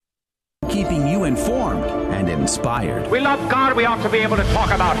keeping you informed and inspired. We love God, we ought to be able to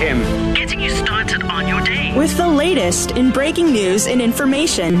talk about Him. Getting you started on your day. With the latest in breaking news and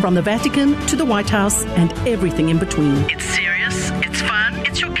information. From the Vatican to the White House and everything in between. It's serious, it's fun,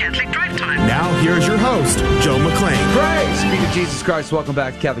 it's your Catholic Drive Time. Now, here's your host, Joe McClain. Praise be to Jesus Christ. Welcome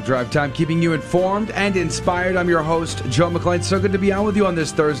back to Catholic Drive Time, keeping you informed and inspired. I'm your host, Joe McClain. So good to be on with you on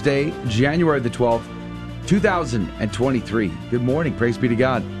this Thursday, January the 12th, 2023. Good morning. Praise be to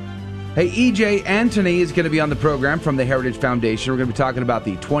God. Hey, E.J. Antony is going to be on the program from the Heritage Foundation. We're going to be talking about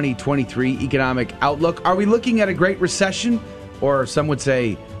the 2023 economic outlook. Are we looking at a great recession, or some would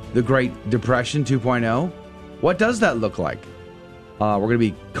say the Great Depression 2.0? What does that look like? We're going to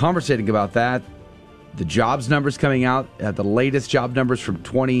be conversating about that. The jobs numbers coming out, the latest job numbers from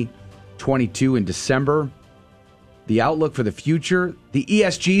 2022 in December. The outlook for the future. The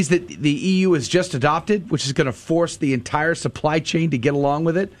ESGs that the EU has just adopted, which is going to force the entire supply chain to get along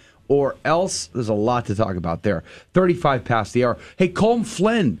with it. Or else, there's a lot to talk about there. 35 past the hour. Hey, Colm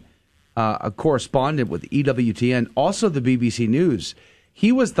Flynn, a correspondent with EWTN, also the BBC News.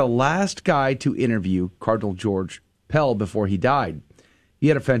 He was the last guy to interview Cardinal George Pell before he died. He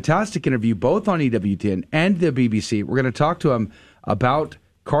had a fantastic interview both on EWTN and the BBC. We're going to talk to him about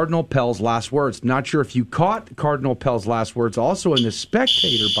Cardinal Pell's last words. Not sure if you caught Cardinal Pell's last words. Also in The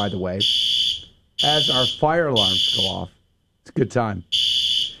Spectator, by the way, as our fire alarms go off. It's a good time.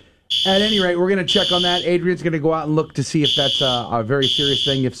 At any rate, we're going to check on that. Adrian's going to go out and look to see if that's a very serious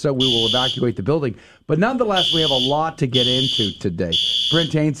thing. If so, we will evacuate the building. But nonetheless, we have a lot to get into today.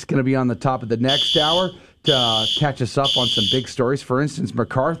 Brent Haynes going to be on the top of the next hour to catch us up on some big stories. For instance,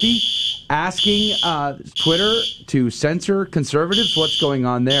 McCarthy asking Twitter to censor conservatives. What's going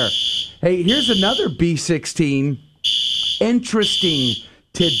on there? Hey, here's another B16 interesting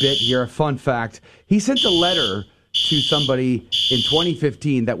tidbit here, a fun fact. He sent a letter to somebody in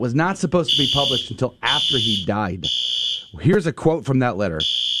 2015 that was not supposed to be published until after he died. Here's a quote from that letter.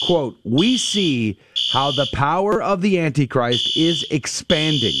 Quote, "We see how the power of the Antichrist is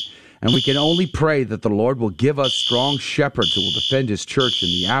expanding, and we can only pray that the Lord will give us strong shepherds who will defend his church in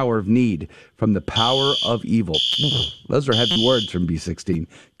the hour of need from the power of evil." Those are heavy words from B16.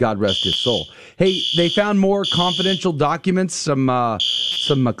 God rest his soul. Hey, they found more confidential documents, some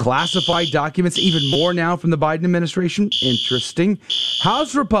classified documents, even more now from the Biden administration. Interesting.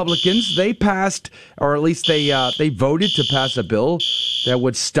 House Republicans, they passed, or at least they voted to pass a bill that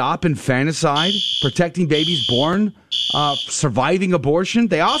would stop infanticide, protecting babies born, surviving abortion.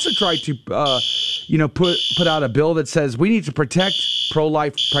 They also tried to, put out a bill that says we need to protect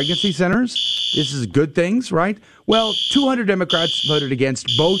pro-life pregnancy centers. This is good things, right? Well, 200 Democrats voted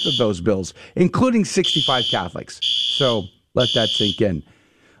against both of those bills, including 65 Catholics. So let that sink in.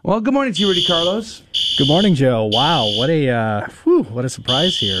 Well, good morning to you, Rudy Carlos. Good morning, Joe. Wow, what a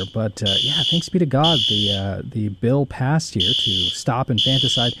surprise here. But thanks be to God, the bill passed here to stop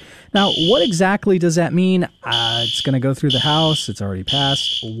infanticide. Now, what exactly does that mean? It's going to go through the House. It's already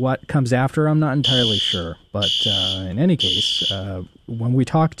passed. What comes after, I'm not entirely sure. But in any case, when we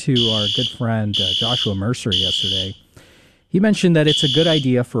talked to our good friend Joshua Mercer yesterday, he mentioned that it's a good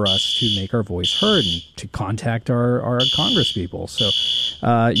idea for us to make our voice heard and to contact our congresspeople. So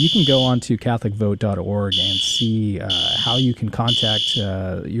you can go on to CatholicVote.org and see how you can contact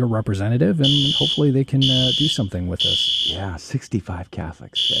your representative, and hopefully they can do something with us. Yeah, 65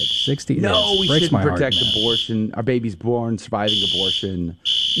 Catholics said. 60. No, we shouldn't protect heart, abortion. Our babies born surviving abortion.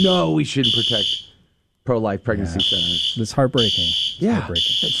 No, we shouldn't protect pro-life pregnancy centers. It's heartbreaking.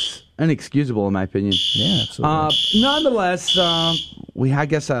 It's inexcusable, in my opinion. Yeah, absolutely. Nonetheless, we, I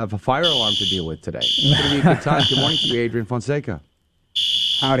guess, have a fire alarm to deal with today. It's going to be a good time. Good morning to you, Adrian Fonseca.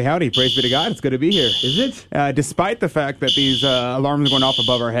 Howdy, howdy. Praise be to God. It's good to be here. Is it? Despite the fact that these alarms are going off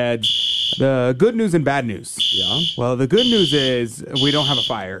above our heads, the good news and bad news. Yeah. Well, the good news is we don't have a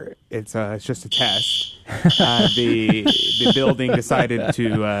fire. It's just a test. The building decided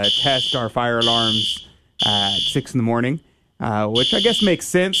to test our fire alarms at 6 in the morning, which I guess makes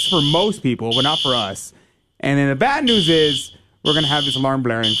sense for most people, but not for us. And then the bad news is we're going to have this alarm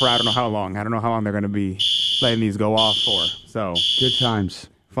blaring for I don't know how long. I don't know how long they're going to be letting these go off for. So good times.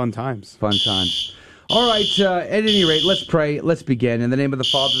 Fun times. Fun times. All right, at any rate, let's pray. Let's begin. In the name of the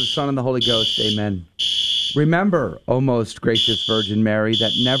Father, the Son, and the Holy Ghost, amen. Remember, O most gracious Virgin Mary,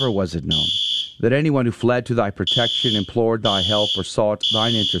 that never was it known that anyone who fled to thy protection, implored thy help, or sought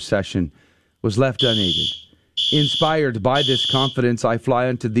thine intercession was left unaided. Inspired by this confidence, I fly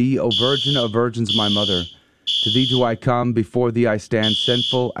unto thee, O Virgin of Virgins, my Mother. To thee do I come, before thee I stand,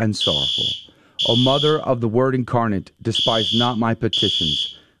 sinful and sorrowful. O Mother of the Word incarnate, despise not my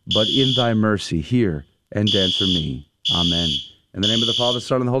petitions, but in thy mercy hear and answer me. Amen. In the name of the Father,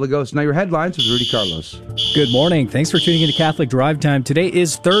 Son, and the Holy Ghost. Now your headlines with Rudy Carlos. Good morning. Thanks for tuning into Catholic Drive Time. Today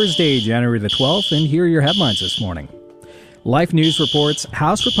is Thursday, January the 12th, and here are your headlines this morning. Life News reports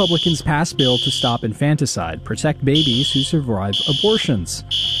House Republicans pass bill to stop infanticide, protect babies who survive abortions.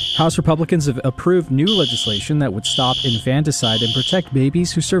 House Republicans have approved new legislation that would stop infanticide and protect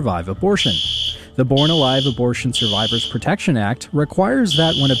babies who survive abortion. The Born Alive Abortion Survivors Protection Act requires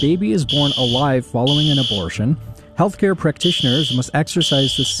that when a baby is born alive following an abortion, healthcare practitioners must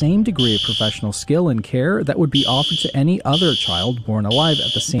exercise the same degree of professional skill and care that would be offered to any other child born alive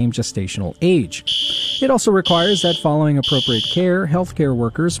at the same gestational age. It also requires that following appropriate care, healthcare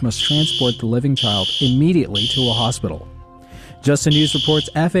workers must transport the living child immediately to a hospital. Just the News reports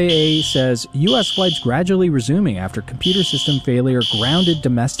FAA says U.S. flights gradually resuming after computer system failure grounded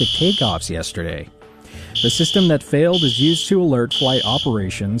domestic takeoffs yesterday. The system that failed is used to alert flight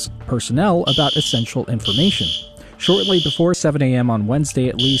operations personnel about essential information. Shortly before 7 a.m. on Wednesday,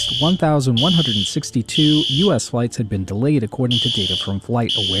 at least 1,162 U.S. flights had been delayed, according to data from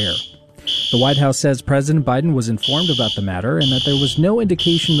FlightAware. The White House says President Biden was informed about the matter and that there was no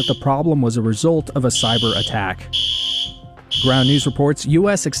indication that the problem was a result of a cyber attack. Ground News reports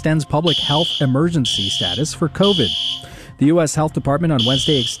U.S. extends public health emergency status for COVID. The U.S. Health Department on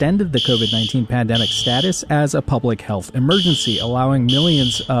Wednesday extended the COVID-19 pandemic status as a public health emergency, allowing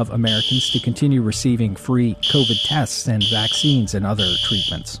millions of Americans to continue receiving free COVID tests and vaccines and other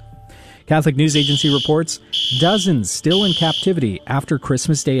treatments. Catholic News Agency reports dozens still in captivity after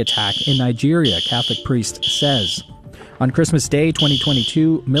Christmas Day attack in Nigeria, Catholic priest says. On Christmas Day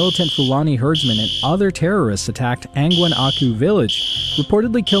 2022, militant Fulani herdsmen and other terrorists attacked Angwan Aku village,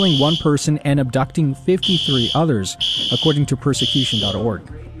 reportedly killing one person and abducting 53 others, according to persecution.org.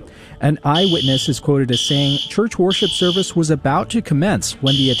 An eyewitness is quoted as saying, church worship service was about to commence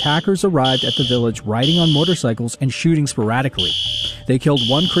when the attackers arrived at the village riding on motorcycles and shooting sporadically. They killed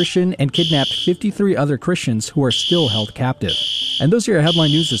one Christian and kidnapped 53 other Christians who are still held captive. And those are your headline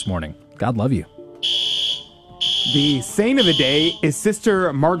news this morning. God love you. The saint of the day is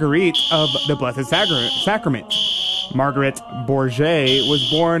Sister Marguerite of the Blessed Sacrament. Margaret Bourget was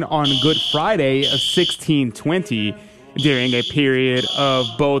born on Good Friday of 1620 during a period of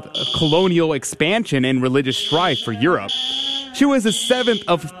both colonial expansion and religious strife for Europe. She was the seventh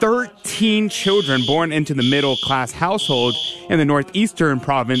of 13 children born into the middle-class household in the northeastern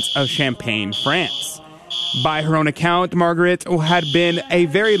province of Champagne, France. By her own account, Margaret had been a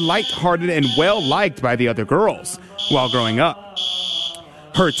very light-hearted and well-liked by the other girls while growing up.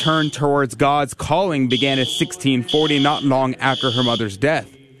 Her turn towards God's calling began in 1640, not long after her mother's death.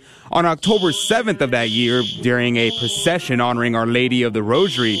 On October 7th of that year, during a procession honoring Our Lady of the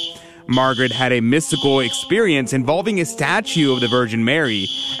Rosary, Margaret had a mystical experience involving a statue of the Virgin Mary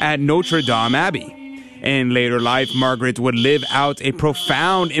at Notre Dame Abbey. In later life, Margaret would live out a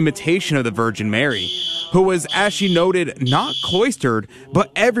profound imitation of the Virgin Mary, who was, as she noted, not cloistered,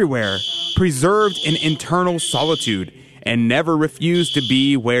 but everywhere, preserved in internal solitude, and never refused to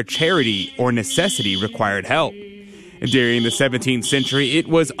be where charity or necessity required help. During the 17th century, it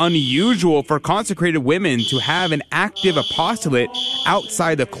was unusual for consecrated women to have an active apostolate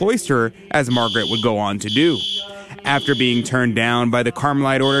outside the cloister, as Margaret would go on to do. After being turned down by the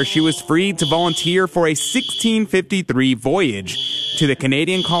Carmelite order, she was freed to volunteer for a 1653 voyage to the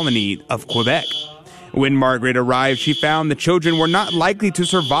Canadian colony of Quebec. When Margaret arrived, she found the children were not likely to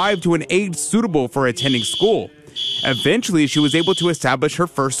survive to an age suitable for attending school. Eventually, she was able to establish her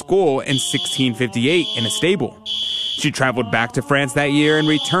first school in 1658 in a stable. She traveled back to France that year and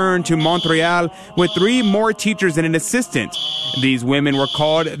returned to Montreal with 3 more teachers and an assistant. These women were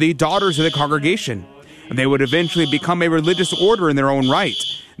called the Daughters of the Congregation. They would eventually become a religious order in their own right,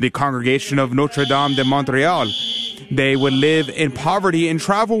 the Congregation of Notre Dame de Montreal. They would live in poverty and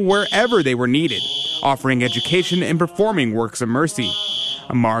travel wherever they were needed, offering education and performing works of mercy.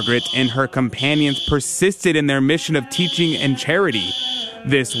 Margaret and her companions persisted in their mission of teaching and charity.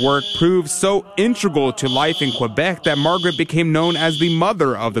 This work proved so integral to life in Quebec that Margaret became known as the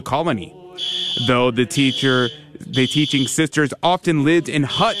mother of the colony. Though the teaching sisters often lived in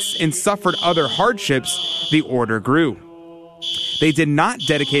huts and suffered other hardships, the order grew. They did not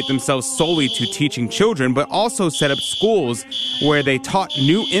dedicate themselves solely to teaching children, but also set up schools where they taught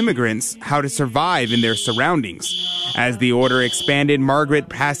new immigrants how to survive in their surroundings. As the order expanded, Margaret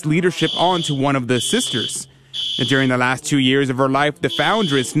passed leadership on to one of the sisters. During the last 2 years of her life, the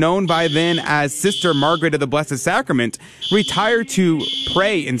foundress, known by then as Sister Margaret of the Blessed Sacrament, retired to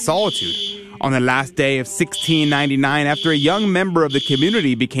pray in solitude. On the last day of 1699, after a young member of the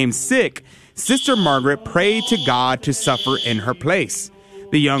community became sick, Sister Margaret prayed to God to suffer in her place.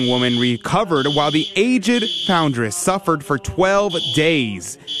 The young woman recovered while the aged foundress suffered for 12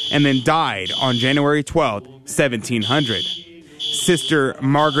 days and then died on January 12, 1700. Sister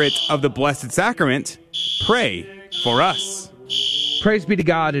Margaret of the Blessed Sacrament, pray for us. Praise be to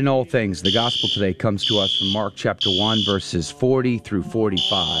God in all things. The gospel today comes to us from Mark chapter 1, verses 40 through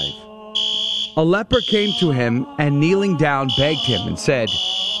 45. A leper came to him and kneeling down begged him and said,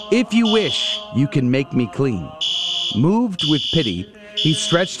 "If you wish, you can make me clean." Moved with pity, he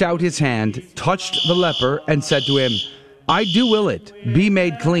stretched out his hand, touched the leper, and said to him, "I do will it, be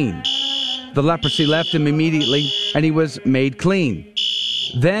made clean." The leprosy left him immediately, and he was made clean.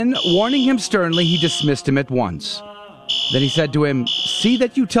 Then, warning him sternly, he dismissed him at once. Then he said to him, "See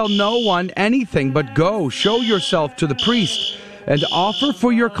that you tell no one anything, but go, show yourself to the priest, and offer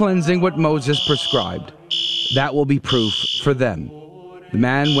for your cleansing what Moses prescribed. That will be proof for them." The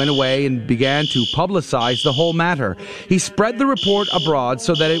man went away and began to publicize the whole matter. He spread the report abroad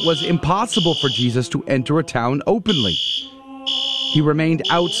so that it was impossible for Jesus to enter a town openly. He remained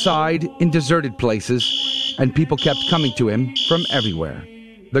outside in deserted places, and people kept coming to him from everywhere.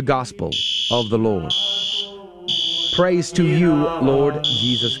 The Gospel of the Lord. Praise to you, Lord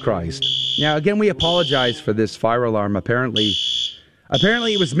Jesus Christ. Now, again, we apologize for this fire alarm. Apparently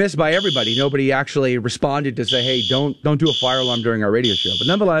it was missed by everybody. Nobody actually responded to say, "Hey, don't do a fire alarm during our radio show." But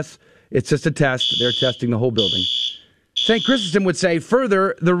nonetheless, it's just a test. They're testing the whole building. St. Chrysostom would say,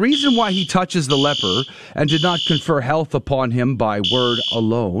 further, the reason why he touches the leper and did not confer health upon him by word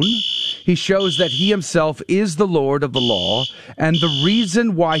alone, he shows that he himself is the Lord of the law, and the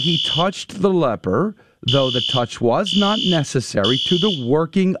reason why he touched the leper, though the touch was not necessary to the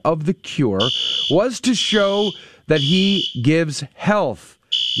working of the cure, was to show that he gives health,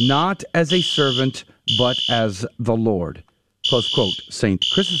 not as a servant, but as the Lord. Close quote, St.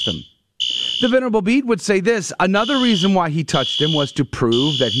 Chrysostom. The Venerable Bede would say this: another reason why he touched him was to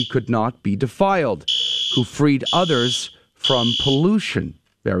prove that he could not be defiled, who freed others from pollution.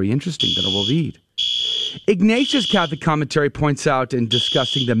 Very interesting, Venerable Bede. Ignatius' Catholic commentary points out in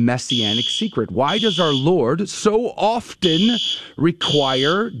discussing the Messianic secret, why does our Lord so often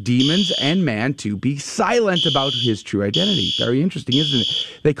require demons and man to be silent about his true identity? Very interesting, isn't it?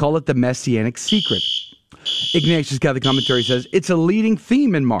 They call it the Messianic secret. Ignatius' Catholic commentary says, it's a leading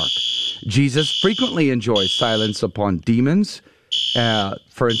theme in Mark. Jesus frequently enjoys silence upon demons.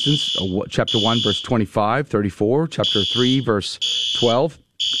 For instance, chapter 1, verse 25, 34, chapter 3, verse 12.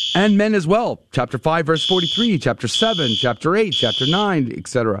 And men as well. Chapter 5, verse 43, chapter 7, chapter 8, chapter 9,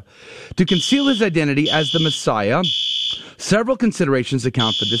 etc. To conceal his identity as the Messiah, several considerations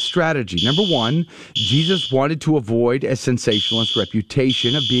account for this strategy. Number one, Jesus wanted to avoid a sensationalist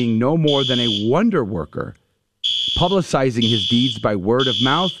reputation of being no more than a wonder worker. Publicizing his deeds by word of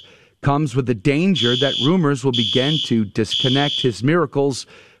mouth comes with the danger that rumors will begin to disconnect his miracles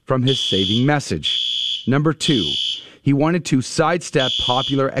from his saving message. Number two, he wanted to sidestep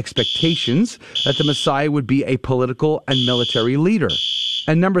popular expectations that the Messiah would be a political and military leader.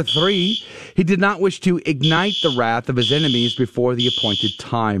 And number three, he did not wish to ignite the wrath of his enemies before the appointed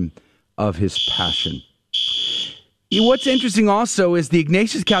time of his passion. What's interesting also is the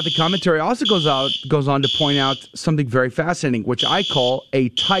Ignatius Catholic commentary also goes on to point out something very fascinating, which I call a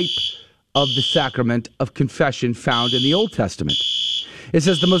type of the sacrament of confession found in the Old Testament. It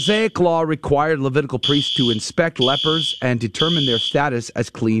says the Mosaic law required Levitical priests to inspect lepers and determine their status as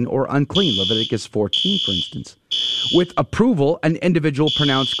clean or unclean. Leviticus 14, for instance. With approval, an individual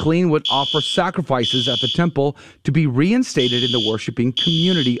pronounced clean would offer sacrifices at the temple to be reinstated in the worshiping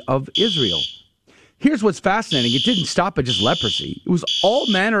community of Israel. Here's what's fascinating. It didn't stop at just leprosy. It was all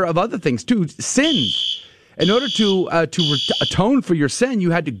manner of other things, too. Sins. In order to atone for your sin, you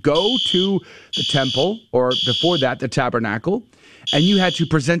had to go to the temple, or before that, the tabernacle, and you had to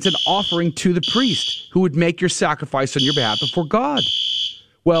present an offering to the priest who would make your sacrifice on your behalf before God.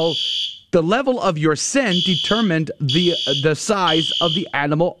 Well, the level of your sin determined the size of the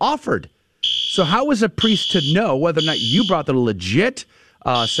animal offered. So how was a priest to know whether or not you brought the legit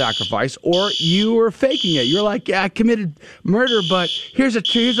sacrifice or you were faking it? You're like, yeah, I committed murder, but here's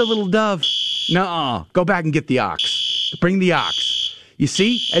a little dove. No, go back and get the ox. Bring the ox. You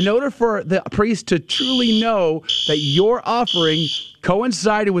see, in order for the priest to truly know that your offering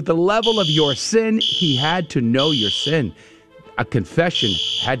coincided with the level of your sin, he had to know your sin. A confession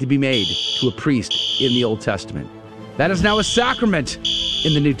had to be made to a priest in the Old Testament. That is now a sacrament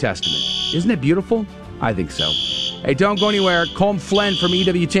in the New Testament. Isn't it beautiful? I think so. Hey, don't go anywhere. Colm Flynn from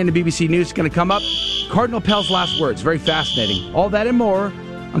EWTN and BBC News is going to come up. Cardinal Pell's last words. Very fascinating. All that and more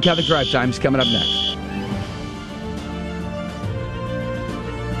on Catholic Drive Times coming up next.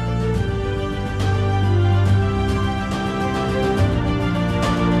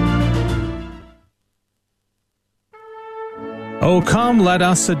 Oh, come, let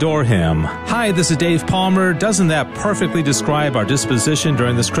us adore him. Hi, this is Dave Palmer. Doesn't that perfectly describe our disposition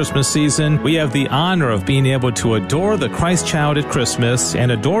during this Christmas season? We have the honor of being able to adore the Christ child at Christmas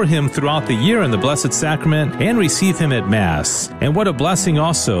and adore him throughout the year in the Blessed Sacrament and receive him at Mass. And what a blessing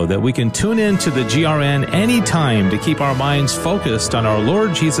also that we can tune in to the GRN anytime to keep our minds focused on our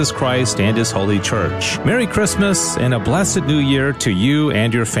Lord Jesus Christ and his holy church. Merry Christmas and a blessed New Year to you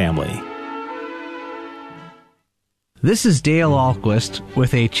and your family. This is Dale Ahlquist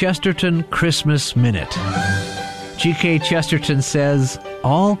with a Chesterton Christmas Minute. G.K. Chesterton says,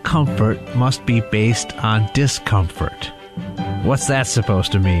 all comfort must be based on discomfort. What's that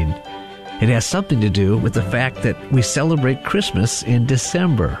supposed to mean? It has something to do with the fact that we celebrate Christmas in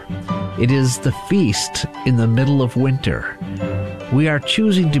December. It is the feast in the middle of winter. We are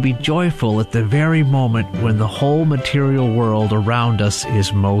choosing to be joyful at the very moment when the whole material world around us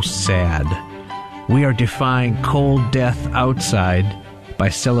is most sad. We are defying cold death outside by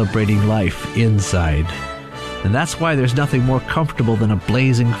celebrating life inside. And that's why there's nothing more comfortable than a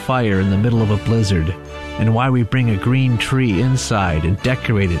blazing fire in the middle of a blizzard, and why we bring a green tree inside and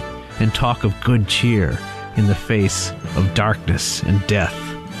decorate it and talk of good cheer in the face of darkness and death.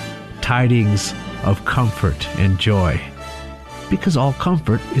 Tidings of comfort and joy. Because all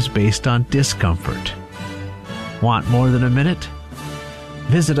comfort is based on discomfort. Want more than a minute?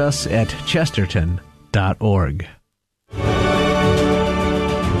 Visit us at chesterton.org.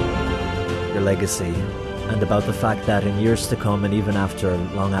 Your legacy, and about the fact that in years to come, and even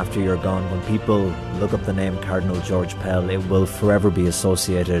long after you're gone, when people look up the name Cardinal George Pell, it will forever be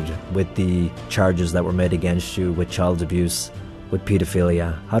associated with the charges that were made against you, with child abuse, with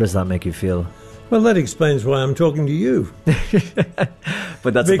paedophilia. How does that make you feel? Well, that explains why I'm talking to you.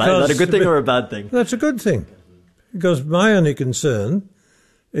 But that's that a good thing or a bad thing? That's a good thing, because my only concern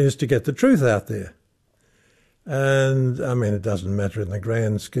is to get the truth out there. And, I mean, it doesn't matter in the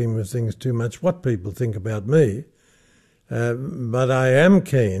grand scheme of things too much what people think about me, but I am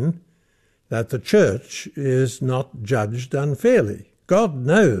keen that the church is not judged unfairly. God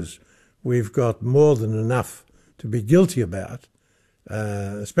knows we've got more than enough to be guilty about,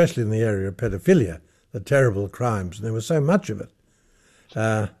 especially in the area of pedophilia, the terrible crimes, and there was so much of it.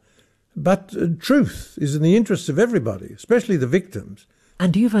 But truth is in the interests of everybody, especially the victims.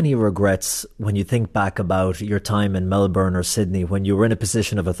 And do you have any regrets when you think back about your time in Melbourne or Sydney, when you were in a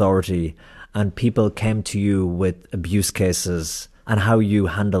position of authority and people came to you with abuse cases, and how you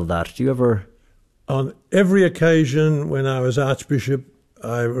handled that? Do you ever... On every occasion when I was Archbishop,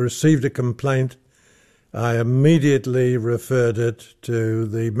 I received a complaint. I immediately referred it to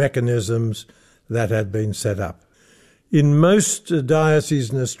the mechanisms that had been set up. In most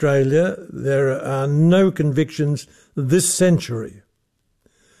dioceses in Australia, there are no convictions this century.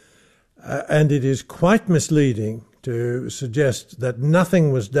 And it is quite misleading to suggest that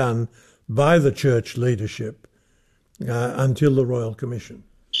nothing was done by the church leadership until the Royal Commission.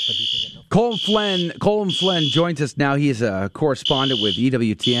 Colin Flynn joins us now. He is a correspondent with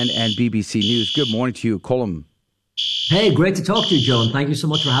EWTN and BBC News. Good morning to you, Colin. Hey, great to talk to you, Joe, and thank you so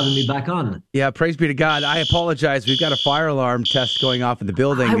much for having me back on. Yeah, praise be to God. I apologize. We've got a fire alarm test going off in the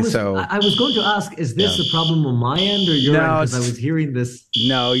building. I was going to ask, is this a problem on my end or your end? Because I was hearing this.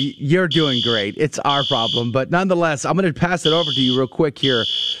 No, you're doing great. It's our problem. But nonetheless, I'm going to pass it over to you real quick here.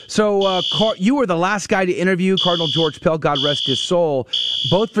 So you were the last guy to interview Cardinal George Pell, God rest his soul,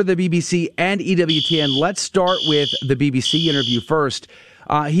 both for the BBC and EWTN. Let's start with the BBC interview first.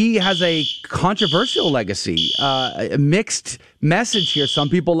 He has a controversial legacy, a mixed message here. Some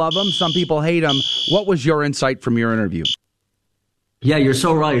people love him, some people hate him. What was your insight from your interview? Yeah, you're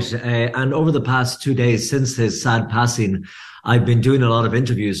so right. And over the past 2 days since his sad passing, I've been doing a lot of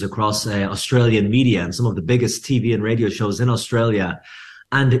interviews across Australian media and some of the biggest TV and radio shows in Australia.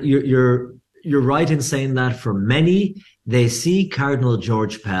 And you're right in saying that for many, they see Cardinal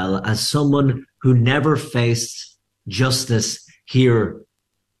George Pell as someone who never faced justice here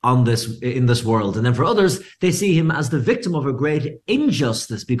in this world. And then for others, they see him as the victim of a great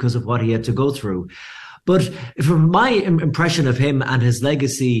injustice because of what he had to go through. But from my impression of him and his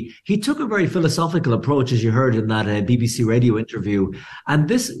legacy, he took a very philosophical approach, as you heard in that BBC radio interview. And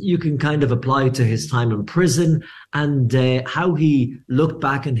this you can kind of apply to his time in prison and how he looked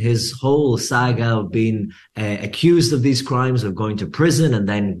back in his whole saga of being accused of these crimes, of going to prison and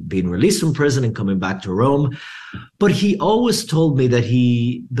then being released from prison and coming back to Rome. But he always told me that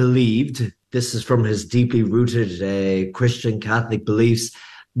he believed, this is from his deeply rooted Christian Catholic beliefs,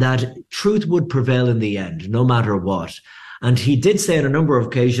 that truth would prevail in the end, no matter what. And he did say on a number of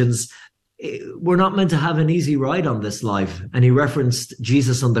occasions, we're not meant to have an easy ride on this life. And he referenced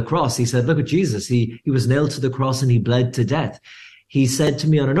Jesus on the cross. He said, look at Jesus. He was nailed to the cross and he bled to death. He said to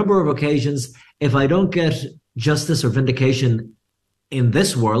me on a number of occasions, if I don't get justice or vindication in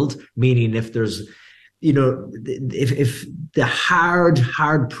this world, meaning if there's, if the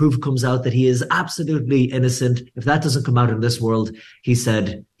hard proof comes out that he is absolutely innocent, if that doesn't come out in this world, he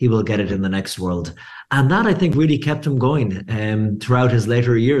said he will get it in the next world. And that, I think, really kept him going throughout his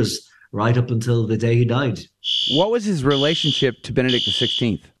later years, right up until the day he died. What was his relationship to Benedict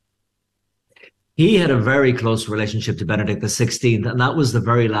XVI? He had a very close relationship to Benedict XVI, and that was the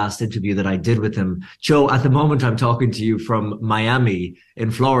very last interview that I did with him. Joe, at the moment, I'm talking to you from Miami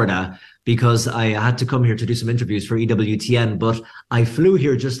in Florida because I had to come here to do some interviews for EWTN, but I flew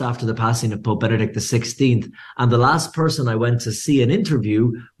here just after the passing of Pope Benedict XVI, and the last person I went to see an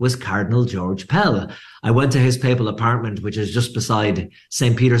interview was Cardinal George Pell. I went to his papal apartment, which is just beside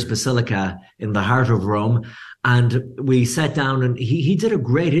St. Peter's Basilica in the heart of Rome, and we sat down, and he did a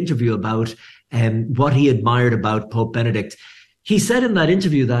great interview about what he admired about Pope Benedict. He said in that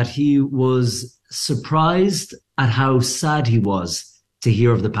interview that he was surprised at how sad he was to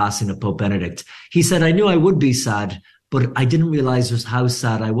hear of the passing of Pope Benedict. He said, I knew I would be sad, but I didn't realize just how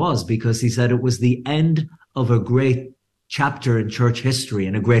sad I was, because he said it was the end of a great chapter in church history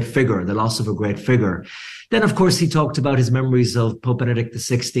and a great figure, the loss of a great figure. Then, of course, he talked about his memories of Pope Benedict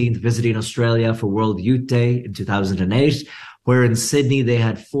XVI visiting Australia for World Youth Day in 2008, where in Sydney they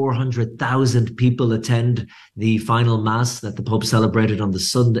had 400,000 people attend the final mass that the Pope celebrated on the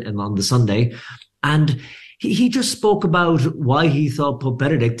Sunday. And he just spoke about why he thought Pope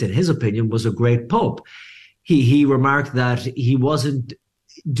Benedict, in his opinion, was a great Pope. He remarked that he wasn't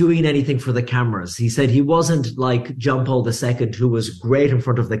doing anything for the cameras. He said he wasn't like John Paul II, who was great in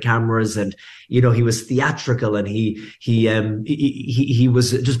front of the cameras, and he was theatrical, and he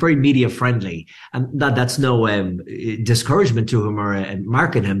was just very media friendly. And that's no discouragement to him or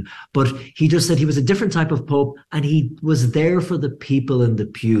marking him, but he just said he was a different type of Pope, and he was there for the people in the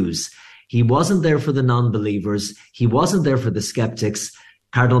pews. He wasn't there for the non-believers. He wasn't there for the skeptics.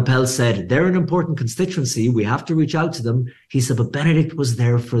 Cardinal Pell said, they're an important constituency. We have to reach out to them. He said, but Benedict was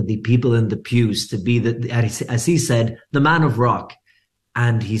there for the people in the pews, to be, as he said, the man of rock.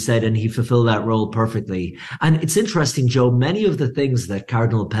 And he said, and he fulfilled that role perfectly. And it's interesting, Joe, many of the things that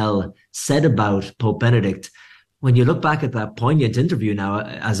Cardinal Pell said about Pope Benedict, when you look back at that poignant interview now,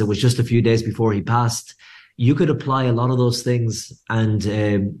 as it was just a few days before he passed, you could apply a lot of those things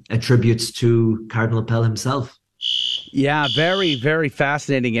and attributes to Cardinal Pell himself. Yeah, very, very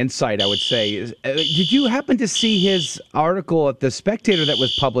fascinating insight, I would say. Did you happen to see his article at The Spectator that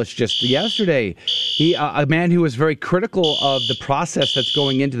was published just yesterday? He, a man who was very critical of the process that's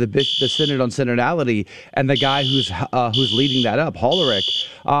going into the Synod on Synodality, and the guy who's leading that up, Hollerich.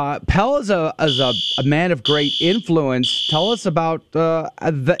 Pell is a man of great influence. Tell us about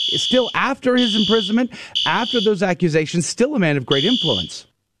still after his imprisonment, after those accusations, still a man of great influence.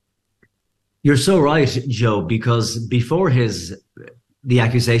 You're so right, Joe, because before the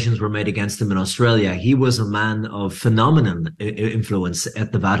accusations were made against him in Australia, he was a man of phenomenal influence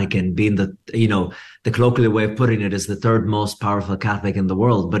at the Vatican, being the colloquial way of putting it is the third most powerful Catholic in the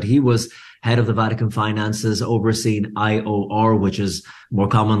world. But he was head of the Vatican finances, overseeing IOR, which is more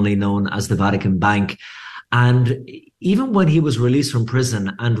commonly known as the Vatican Bank. And even when he was released from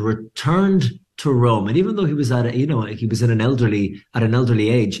prison and returned to Rome, and even though he was he was at an elderly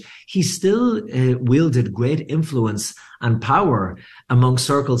age, he still wielded great influence and power among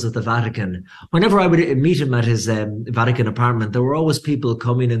circles at the Vatican. Whenever I would meet him at his Vatican apartment, there were always people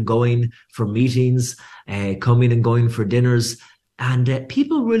coming and going for meetings, coming and going for dinners, and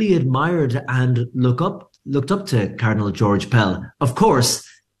people really admired and looked up to Cardinal George Pell. Of course,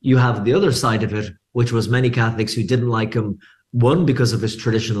 you have the other side of it, which was many Catholics who didn't like him. One, because of his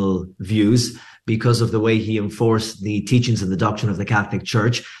traditional views, because of the way he enforced the teachings and the doctrine of the Catholic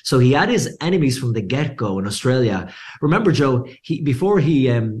Church. So he had his enemies from the get-go in Australia. Remember, Joe, before he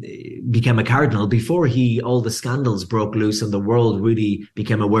became a cardinal, before all the scandals broke loose and the world really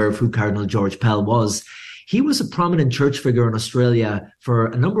became aware of who Cardinal George Pell was, he was a prominent church figure in Australia for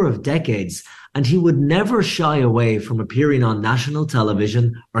a number of decades, and he would never shy away from appearing on national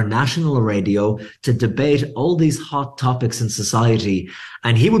television or national radio to debate all these hot topics in society.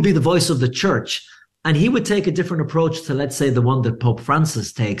 And he would be the voice of the church. And he would take a different approach to, let's say, the one that Pope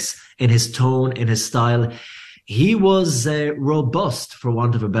Francis takes in his tone, in his style. He was robust, for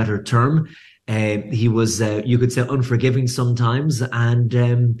want of a better term. He was, you could say, unforgiving sometimes.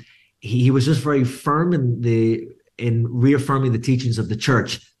 And he was just very firm in reaffirming the teachings of the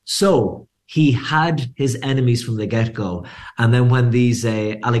church. So he had his enemies from the get-go. And then when these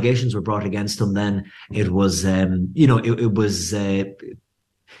allegations were brought against him, then it was, it was,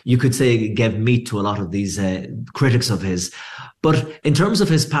 you could say, it gave meat to a lot of these critics of his. But in terms of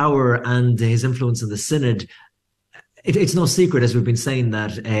his power and his influence in the synod, it's no secret, as we've been saying,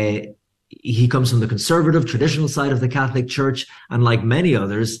 that he comes from the conservative, traditional side of the Catholic Church. And like many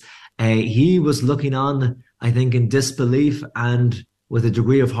others, he was looking on, I think, in disbelief and with a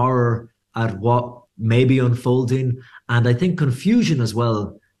degree of horror at what may be unfolding. And I think confusion as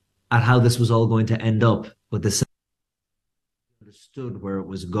well at how this was all going to end up. But the understood where it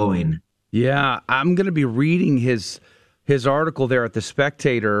was going. Yeah, I'm going to be reading his article there at The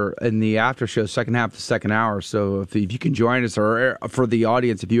Spectator in the after show, second half, the second hour. So if you can join us, or for the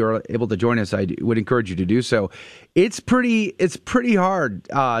audience, if you are able to join us, I would encourage you to do so. It's pretty hard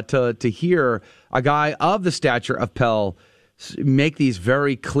to hear a guy of the stature of Pell make these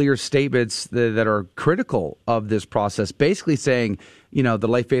very clear statements that are critical of this process, basically saying, the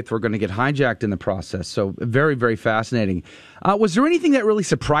lay faith were going to get hijacked in the process. So very, very fascinating. Was there anything that really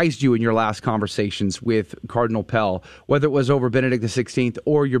surprised you in your last conversations with Cardinal Pell, whether it was over Benedict XVI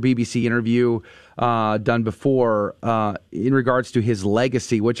or your BBC interview done before in regards to his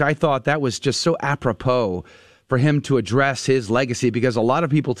legacy, which I thought that was just so apropos for him to address his legacy, because a lot of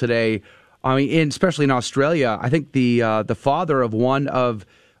people today, especially in Australia, I think the father of one of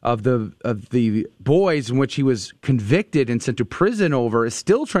the boys in which he was convicted and sent to prison over is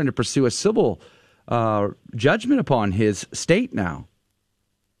still trying to pursue a civil judgment upon his state now.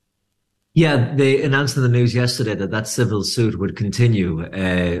 Yeah, they announced in the news yesterday that civil suit would continue,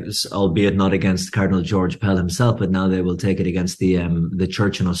 albeit not against Cardinal George Pell himself, but now they will take it against the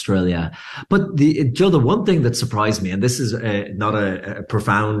church in Australia. But Joe, the one thing that surprised me, and this is not a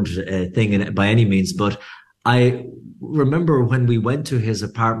profound thing by any means, but I remember when we went to his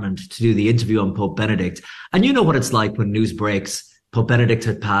apartment to do the interview on Pope Benedict, and you know what it's like when news breaks. Pope Benedict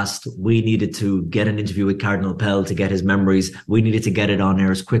had passed. We needed to get an interview with Cardinal Pell to get his memories. We needed to get it on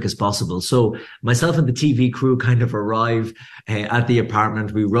air as quick as possible. So myself and the TV crew kind of arrive at the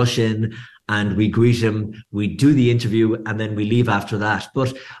apartment. We rush in and we greet him. We do the interview and then we leave after that.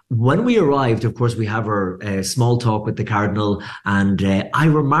 But when we arrived, of course, we have our small talk with the Cardinal. And I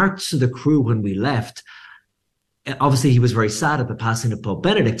remarked to the crew when we left, obviously he was very sad at the passing of Pope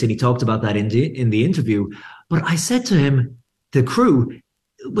Benedict, and he talked about that in the interview. But I said to him, the crew,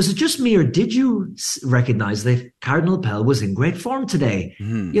 was it just me, or did you recognize that Cardinal Pell was in great form today?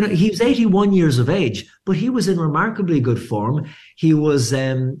 Mm-hmm. He was 81 years of age, but he was in remarkably good form. He was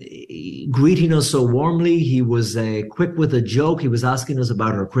greeting us so warmly. He was quick with a joke. He was asking us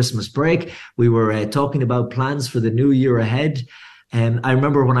about our Christmas break. We were talking about plans for the new year ahead. And I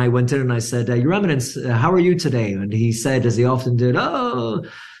remember when I went in and I said, Your Eminence, how are you today? And he said, as he often did,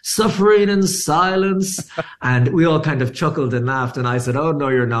 suffering in silence. And we all kind of chuckled and laughed. And I said, oh, no,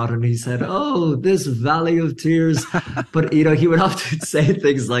 you're not. And he said, this valley of tears. But, he would often say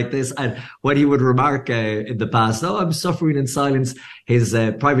things like this. And when he would remark in the past, I'm suffering in silence, his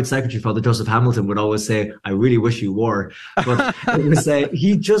private secretary, Father Joseph Hamilton, would always say, I really wish you were. But it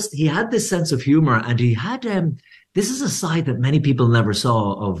was, he had this sense of humor, and he had, this is a side that many people never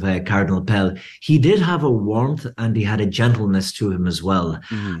saw of Cardinal Pell. He did have a warmth and he had a gentleness to him as well.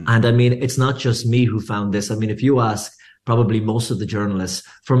 Mm. And it's not just me who found this. If you ask probably most of the journalists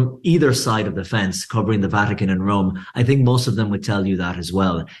from either side of the fence covering the Vatican and Rome, I think most of them would tell you that as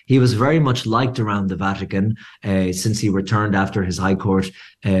well. He was very much liked around the Vatican since he returned after his High Court.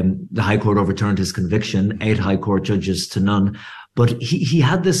 The High Court overturned his conviction, 8 High Court judges to none. But he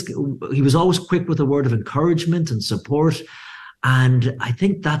had this, he was always quick with a word of encouragement and support. And I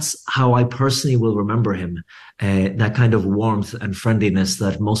think that's how I personally will remember him, that kind of warmth and friendliness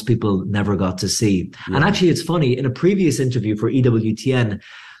that most people never got to see. Yeah. And actually, it's funny, in a previous interview for EWTN,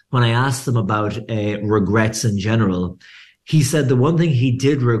 when I asked him about regrets in general, he said the one thing he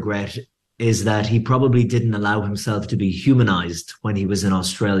did regret is that he probably didn't allow himself to be humanized when he was in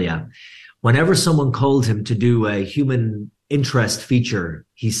Australia. Whenever someone called him to do a human interest feature,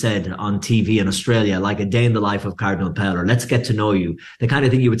 he said, on TV in Australia, like A Day in the Life of Cardinal Pell, or Let's Get to Know You, the kind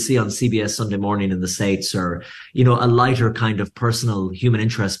of thing you would see on CBS Sunday Morning in the States, or, a lighter kind of personal human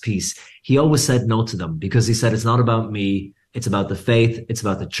interest piece, he always said no to them, because he said, it's not about me, it's about the faith, it's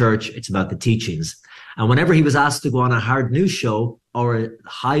about the church, it's about the teachings. And whenever he was asked to go on a hard news show or a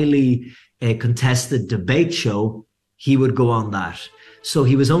highly contested debate show, he would go on that. So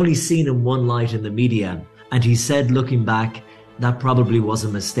he was only seen in one light in the media. And he said, looking back, that probably was a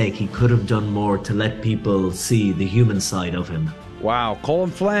mistake. He could have done more to let people see the human side of him. Wow.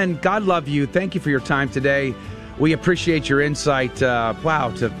 Colin Flynn, God love you. Thank you for your time today. We appreciate your insight.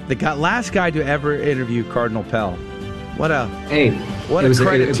 Wow, to the last guy to ever interview Cardinal Pell. What a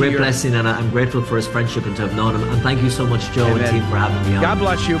great blessing, and I'm grateful for his friendship and to have known him. And thank you so much, Joe and team, for having me on. God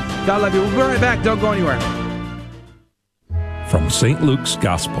bless you. God love you. We'll be right back. Don't go anywhere. From St. Luke's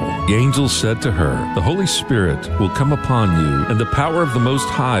Gospel, the angel said to her, "The Holy Spirit will come upon you, and the power of the Most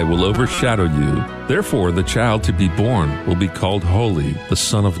High will overshadow you. Therefore, the child to be born will be called Holy, the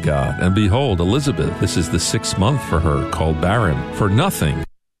Son of God. And behold, Elizabeth, this is the 6th month for her, called barren. For nothing."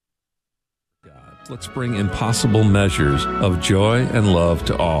 Let's bring impossible measures of joy and love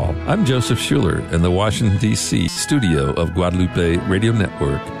to all. I'm Joseph Schuler in the Washington, D.C. studio of Guadalupe Radio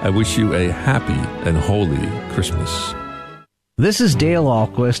Network. I wish you a happy and holy Christmas. This is Dale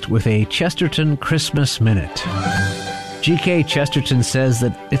Ahlquist with a Chesterton Christmas Minute. G.K. Chesterton says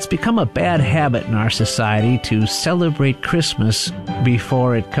that it's become a bad habit in our society to celebrate Christmas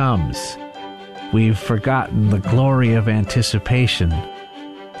before it comes. We've forgotten the glory of anticipation.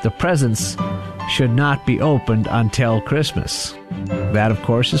 The presents should not be opened until Christmas. That, of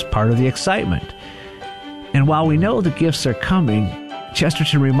course, is part of the excitement. And while we know the gifts are coming,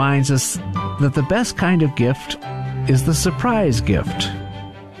 Chesterton reminds us that the best kind of gift is the surprise gift.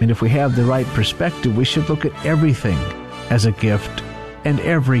 And if we have the right perspective, we should look at everything as a gift and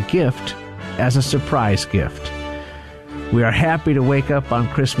every gift as a surprise gift. We are happy to wake up on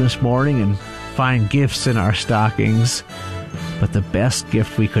Christmas morning and find gifts in our stockings, but the best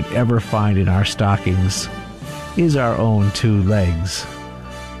gift we could ever find in our stockings is our own 2 legs.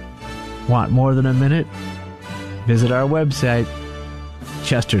 Want more than a minute? Visit our website,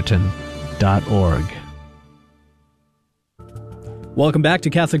 chesterton.org. Welcome back to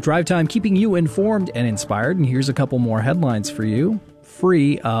Catholic Drive Time, keeping you informed and inspired. And here's a couple more headlines for you,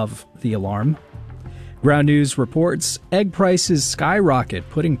 free of the alarm. Ground News reports egg prices skyrocket,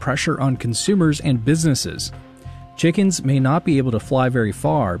 putting pressure on consumers and businesses. Chickens may not be able to fly very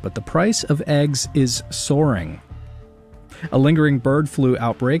far, but the price of eggs is soaring. A lingering bird flu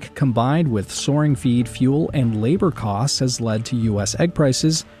outbreak combined with soaring feed, fuel, and labor costs has led to U.S. egg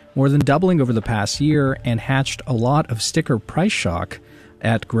prices more than doubling over the past year and hatched a lot of sticker price shock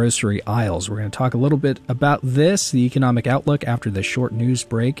at grocery aisles. We're going to talk a little bit about this, the economic outlook, after this short news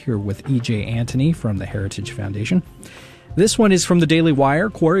break here with E.J. Antony from the Heritage Foundation. This one is from the Daily Wire.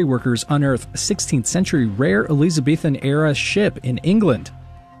 Quarry workers unearth 16th century rare Elizabethan-era ship in England.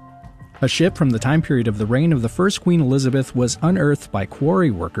 A ship from the time period of the reign of the first Queen Elizabeth was unearthed by quarry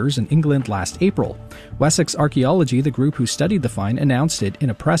workers in England last April. Wessex Archaeology, the group who studied the find, announced it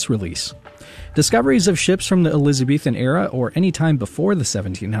in a press release. Discoveries of ships from the Elizabethan era or any time before the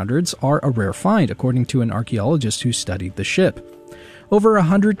 1700s are a rare find, according to an archaeologist who studied the ship. Over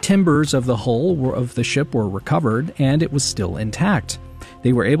 100 timbers of the hull of the ship were recovered, and it was still intact.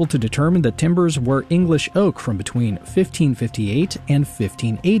 They were able to determine the timbers were English oak from between 1558 and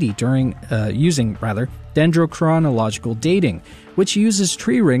 1580 using dendrochronological dating, which uses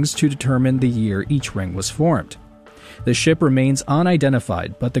tree rings to determine the year each ring was formed. The ship remains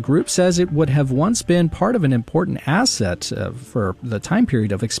unidentified, but the group says it would have once been part of an important asset for the time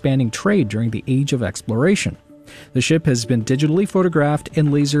period of expanding trade during the Age of Exploration. The ship has been digitally photographed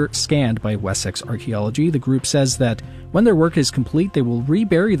and laser scanned by Wessex Archaeology. The group says that when their work is complete, they will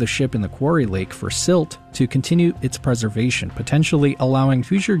rebury the ship in the quarry lake for silt to continue its preservation, potentially allowing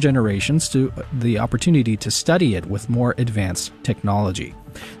future generations the opportunity to study it with more advanced technology.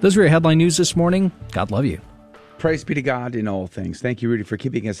 Those were your headline news this morning. God love you. Praise be to God in all things. Thank you, Rudy, for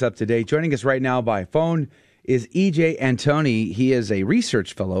keeping us up to date. Joining us right now by phone is E.J. Antony. He is a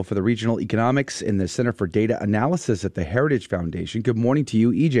research fellow for the Regional Economics in the Center for Data Analysis at the Heritage Foundation. Good morning to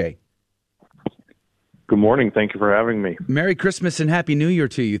you, E.J. Good morning. Thank you for having me. Merry Christmas and Happy New Year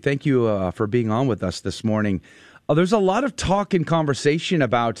to you. Thank you for being on with us this morning. There's a lot of talk and conversation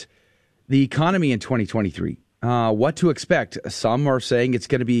about the economy in 2023. What to expect. Some are saying it's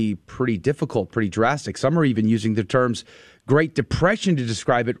going to be pretty difficult, pretty drastic. Some are even using the terms Great Depression to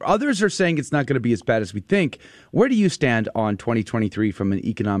describe it. Others are saying it's not going to be as bad as we think. Where do you stand on 2023 from an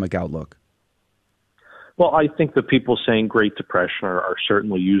economic outlook? Well, I think the people saying Great Depression are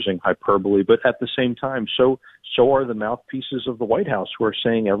certainly using hyperbole, but at the same time, so are the mouthpieces of the White House who are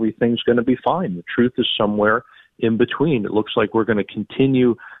saying everything's going to be fine. The truth is somewhere in between. It looks like we're going to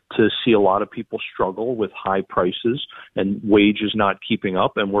continue to see a lot of people struggle with high prices and wages not keeping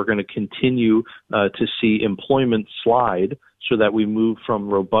up, and we're going to continue to see employment slide so that we move from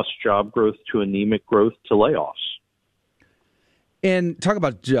robust job growth to anemic growth to layoffs. And talk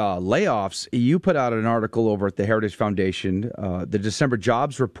about layoffs. You put out an article over at the Heritage Foundation, the December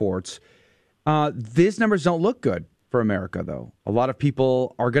jobs reports. These numbers don't look good. for America, though. A lot of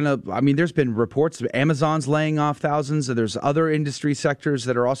people are going to, there's been reports of Amazon's laying off thousands, and there's other industry sectors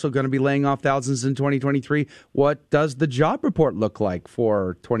that are also going to be laying off thousands in 2023. What does the job report look like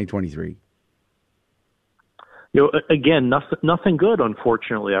for 2023? Again, nothing good,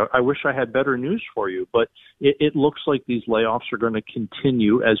 unfortunately. I wish I had better news for you, but it looks like these layoffs are going to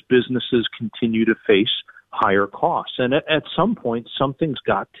continue as businesses continue to face higher costs. And at some point, something's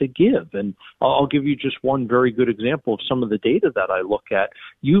got to give. And I'll give you just one very good example of some of the data that I look at.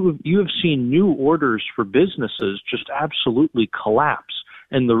 You have seen new orders for businesses just absolutely collapse.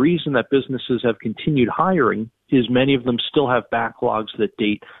 And the reason that businesses have continued hiring is many of them still have backlogs that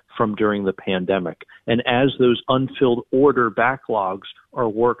date from during the pandemic. And as those unfilled order backlogs are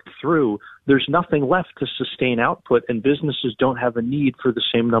worked through, there's nothing left to sustain output, and businesses don't have a need for the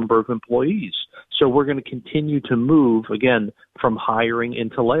same number of employees. So we're going to continue to move, again, from hiring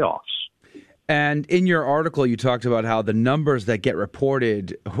into layoffs. And in your article, you talked about how the numbers that get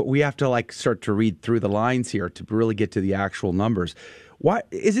reported, we have to start to read through the lines here to really get to the actual numbers. Why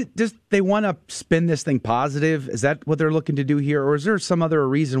is it just they want to spin this thing positive? Is that what they're looking to do here? Or is there some other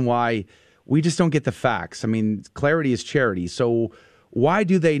reason why we just don't get the facts? Clarity is charity. So why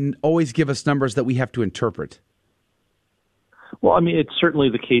do they always give us numbers that we have to interpret? Well, it's certainly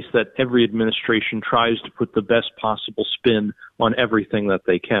the case that every administration tries to put the best possible spin on everything that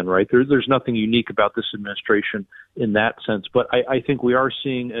they can, right? There's nothing unique about this administration in that sense. But I think we are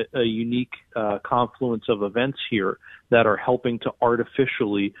seeing a unique confluence of events here that are helping to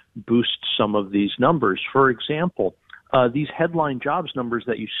artificially boost some of these numbers. For example, these headline jobs numbers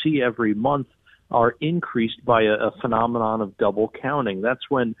that you see every month are increased by a phenomenon of double counting. That's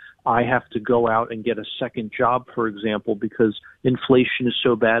when I have to go out and get a second job, for example, because inflation is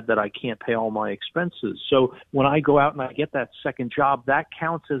so bad that I can't pay all my expenses. So when I go out and I get that second job, that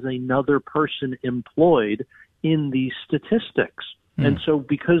counts as another person employed in these statistics. And so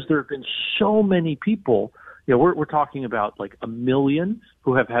because there have been so many people, we're talking about 1 million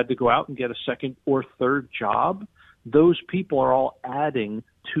who have had to go out and get a second or third job. Those people are all adding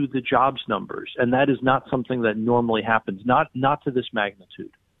to the jobs numbers, and that is not something that normally happens, not to this magnitude.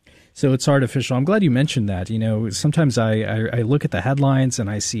 So it's artificial. I'm glad you mentioned that. Sometimes I look at the headlines and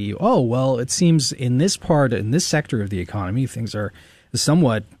I see, it seems in this sector of the economy, things are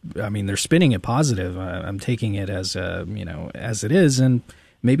somewhat, they're spinning it positive. I'm taking it as, as it is, and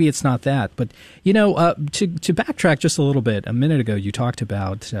maybe it's not that. But, to backtrack just a little bit, a minute ago you talked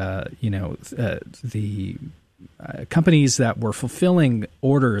about, the companies that were fulfilling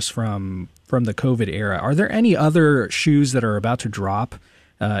orders from the COVID era. Are there any other shoes that are about to drop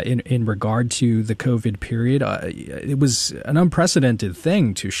in regard to the COVID period? It was an unprecedented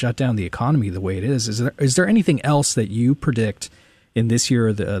thing to shut down the economy the way it is. Is there anything else that you predict in this year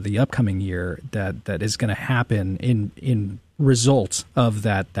or the upcoming year that is going to happen in result of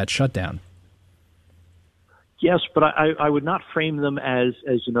that shutdown? Yes, but I would not frame them as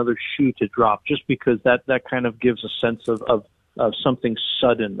another shoe to drop, just because that kind of gives a sense of something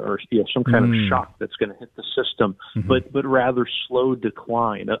sudden or some kind of shock that's going to hit the system, but rather slow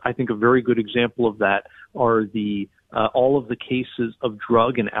decline. I think a very good example of that are all of the cases of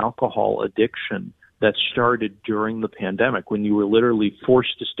drug and alcohol addiction that started during the pandemic when you were literally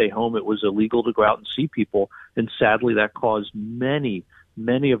forced to stay home. It was illegal to go out and see people, and sadly that caused many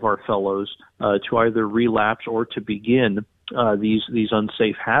of our fellows to either relapse or to begin these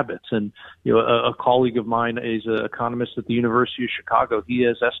unsafe habits. And a colleague of mine is an economist at the University of Chicago. He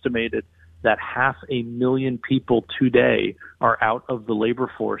has estimated that 500,000 people today are out of the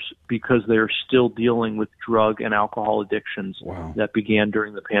labor force because they're still dealing with drug and alcohol addictions that began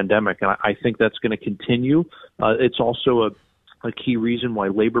during the pandemic. And I think that's going to continue. It's also a key reason why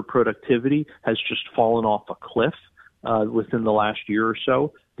labor productivity has just fallen off a cliff within the last year or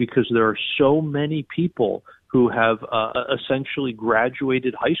so, because there are so many people who have essentially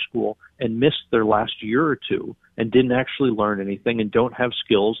graduated high school and missed their last year or two and didn't actually learn anything and don't have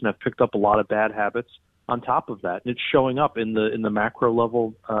skills and have picked up a lot of bad habits on top of that. And it's showing up in the macro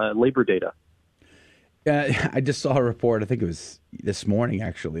level labor data. I just saw a report, I think it was this morning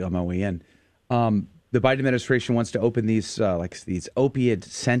actually on my way in. The Biden administration wants to open these opiate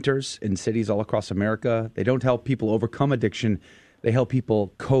centers in cities all across America. They don't help people overcome addiction. They help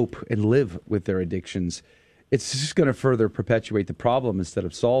people cope and live with their addictions. It's just going to further perpetuate the problem instead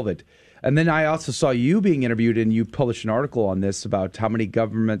of solve it. And then I also saw you being interviewed, and you published an article on this about how many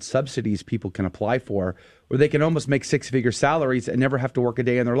government subsidies people can apply for, where they can almost make six-figure salaries and never have to work a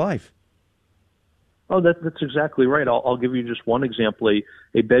day in their life. Oh, that's exactly right. I'll give you just one example.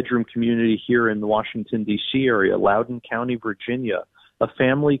 A bedroom community here in the Washington, D.C. area, Loudoun County, Virginia. A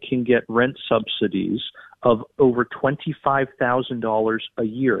family can get rent subsidies of over $25,000 a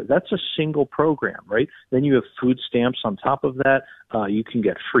year. That's a single program, right? Then you have food stamps on top of that. You can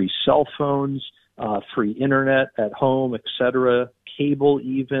get free cell phones, free internet at home, etc., cable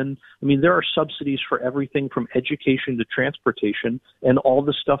even. I mean, there are subsidies for everything from education to transportation and all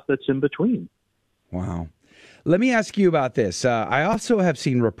the stuff that's in between. Wow. Let me ask you about this. I also have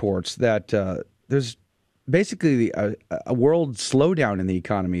seen reports that there's basically a world slowdown in the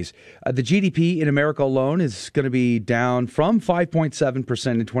economies. The GDP in America alone is going to be down from 5.7%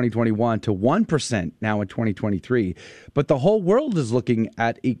 in 2021 to 1% now in 2023. But the whole world is looking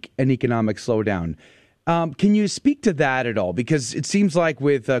at an economic slowdown. Can you speak to that at all? Because it seems like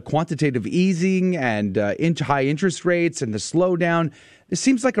with quantitative easing and high interest rates and the slowdown, it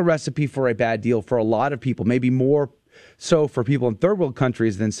seems like a recipe for a bad deal for a lot of people, maybe more so for people in third world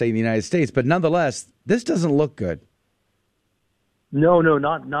countries than, say, the United States. But nonetheless, this doesn't look good. No,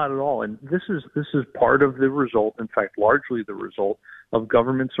 not at all. And this is part of the result, in fact, largely the result of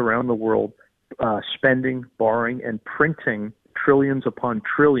governments around the world spending, borrowing, and printing trillions upon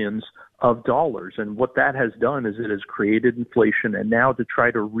trillions of dollars. And what that has done is it has created inflation. And now to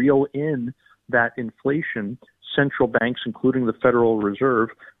try to reel in that inflation, central banks, including the Federal Reserve,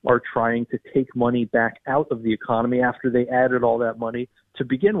 are trying to take money back out of the economy after they added all that money to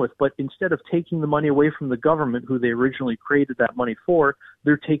begin with. But instead of taking the money away from the government, who they originally created that money for,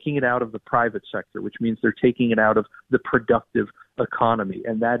 they're taking it out of the private sector, which means they're taking it out of the productive economy.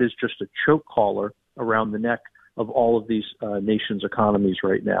 And that is just a choke collar around the neck of all of these nations' economies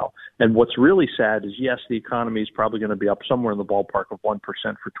right now. And what's really sad is, yes, the economy is probably going to be up somewhere in the ballpark of 1%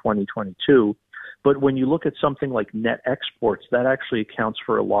 for 2022. But when you look at something like net exports, that actually accounts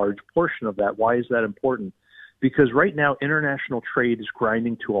for a large portion of that. Why is that important? Because right now, international trade is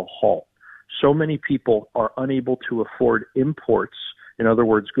grinding to a halt. So many people are unable to afford imports, in other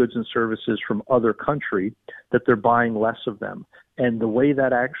words, goods and services from other countries, that they're buying less of them. And the way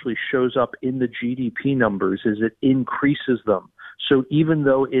that actually shows up in the GDP numbers is it increases them. So even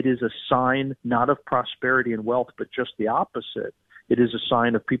though it is a sign not of prosperity and wealth, but just the opposite, it is a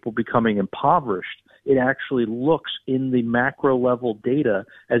sign of people becoming impoverished, it actually looks in the macro level data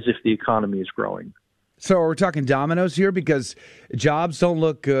as if the economy is growing. So are we talking dominoes here? Because jobs don't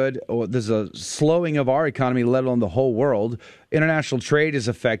look good. There's a slowing of our economy, let alone the whole world. International trade is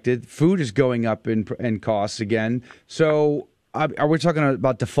affected. Food is going up in costs again. So are we talking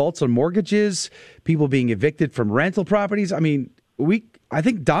about defaults on mortgages, people being evicted from rental properties? I mean, I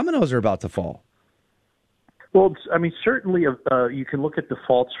think dominoes are about to fall. Well, certainly you can look at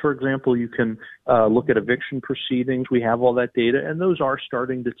defaults, for example. You can look at eviction proceedings. We have all that data, and those are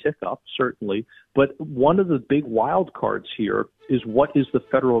starting to tick up, certainly. But one of the big wild cards here is what is the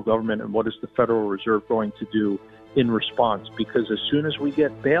federal government and what is the Federal Reserve going to do in response? Because as soon as we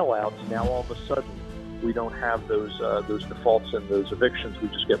get bailouts, now all of a sudden we don't have those defaults and those evictions. We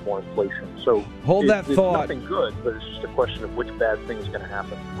just get more inflation. So hold that thought. It's nothing good, but it's just a question of which bad thing is going to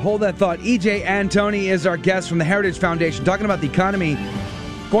happen. Hold that thought. E.J. Antoni is our guest from the Heritage Foundation, talking about the economy.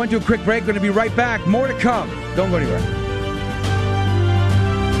 Going to a quick break. Going to be right back. More to come. Don't go anywhere.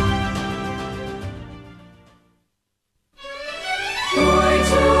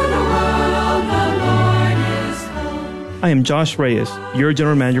 I am Josh Reyes, your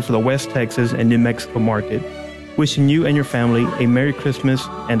General Manager for the West Texas and New Mexico market, wishing you and your family a Merry Christmas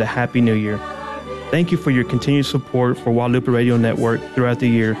and a Happy New Year. Thank you for your continued support for Guadalupe Radio Network throughout the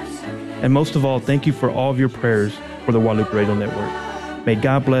year, and most of all, thank you for all of your prayers for the Guadalupe Radio Network. May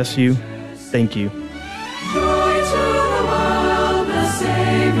God bless you. Thank you. Joy to the world, the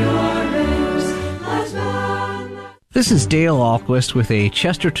Savior lives. This is Dale Ahlquist with a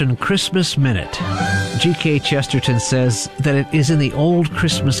Chesterton Christmas Minute. G.K. Chesterton says that it is in the old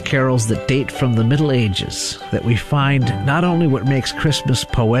Christmas carols that date from the Middle Ages that we find not only what makes Christmas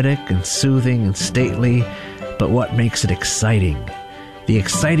poetic and soothing and stately, but what makes it exciting. The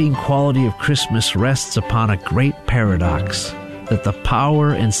exciting quality of Christmas rests upon a great paradox, that the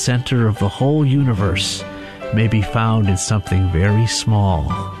power and center of the whole universe may be found in something very small,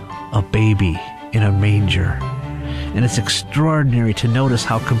 a baby in a manger. And it's extraordinary to notice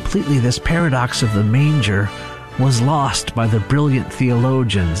how completely this paradox of the manger was lost by the brilliant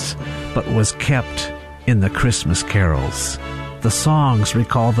theologians, but was kept in the Christmas carols. The songs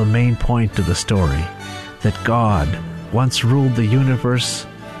recall the main point of the story, that God once ruled the universe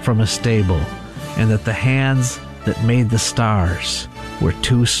from a stable, and that the hands that made the stars were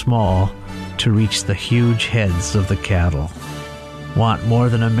too small to reach the huge heads of the cattle. Want more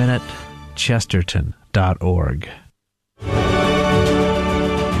than a minute? Chesterton.org.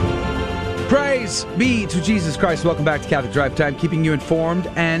 Praise be to Jesus Christ. Welcome back to Catholic Drive Time, keeping you informed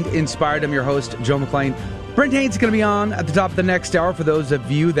and inspired. I'm your host, Joe McClain. Brent Haynes is going to be on at the top of the next hour. For those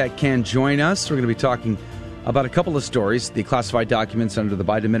of you that can join us, we're going to be talking about a couple of stories, the classified documents under the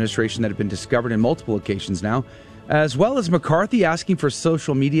Biden administration that have been discovered in multiple occasions now, as well as McCarthy asking for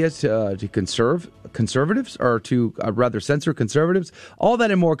social media to conservatives, or to rather censor conservatives. All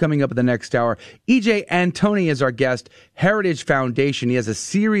that and more coming up in the next hour. E.J. Antoni is our guest, Heritage Foundation. He has a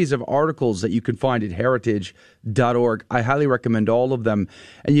series of articles that you can find at heritage.org. I highly recommend all of them.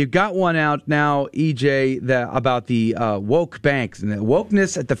 And you've got one out now, E.J., about the woke banks. And the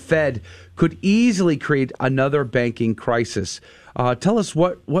wokeness at the Fed could easily create another banking crisis. Tell us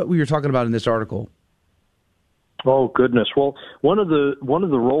what we were talking about in this article. Oh goodness! Well, one of the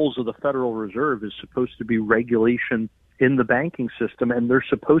roles of the Federal Reserve is supposed to be regulation in the banking system, and they're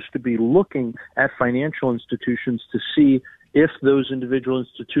supposed to be looking at financial institutions to see if those individual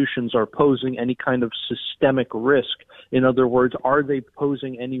institutions are posing any kind of systemic risk. In other words, are they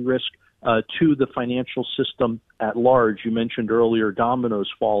posing any risk to the financial system at large? You mentioned earlier dominoes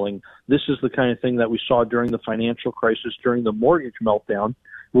falling. This is the kind of thing that we saw during the financial crisis, during the mortgage meltdown,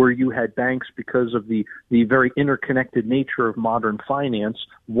 where you had banks, because of the very interconnected nature of modern finance,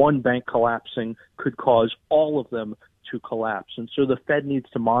 one bank collapsing could cause all of them to collapse. And so the Fed needs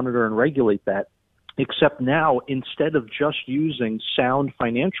to monitor and regulate that. Except now, instead of just using sound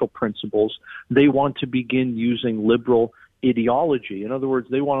financial principles, they want to begin using liberal ideology. In other words,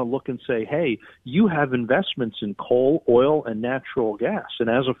 they want to look and say, hey, you have investments in coal, oil, and natural gas. And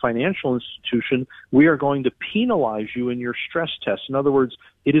as a financial institution, we are going to penalize you in your stress test. In other words,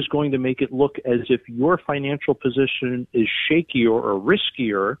 it is going to make it look as if your financial position is shakier or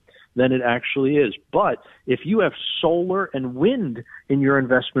riskier than it actually is. But if you have solar and wind in your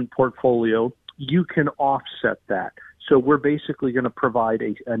investment portfolio, you can offset that. So we're basically going to provide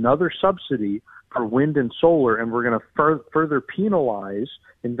another subsidy for wind and solar, and we're going to further penalize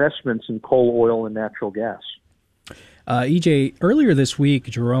investments in coal, oil, and natural gas. EJ, earlier this week,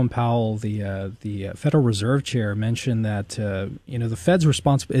 Jerome Powell, the Federal Reserve Chair, mentioned that the Fed's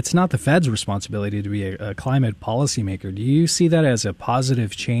it's not the Fed's responsibility to be a climate policymaker. Do you see that as a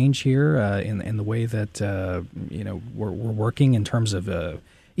positive change here in the way that we're working in terms of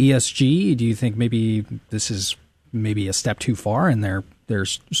ESG? Do you think maybe this is maybe a step too far and they're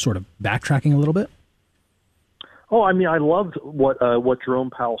sort of backtracking a little bit? Oh, I mean, I loved what Jerome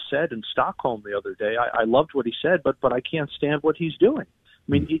Powell said in Stockholm the other day. I loved what he said, but I can't stand what he's doing. I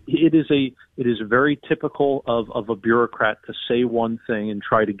mean, it is very typical of a bureaucrat to say one thing and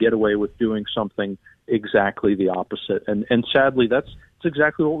try to get away with doing something exactly the opposite. And sadly, that's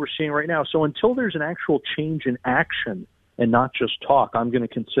exactly what we're seeing right now. So until there's an actual change in action and not just talk, I'm going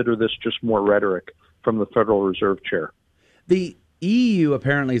to consider this just more rhetoric from the Federal Reserve Chair. The EU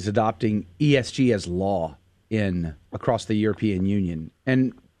apparently is adopting ESG as law across the European Union.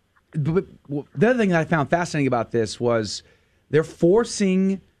 And the other thing that I found fascinating about this was they're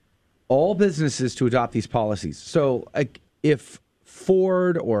forcing all businesses to adopt these policies. So if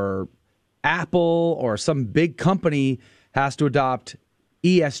Ford or Apple or some big company has to adopt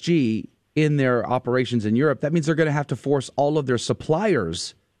ESG in their operations in Europe, that means they're going to have to force all of their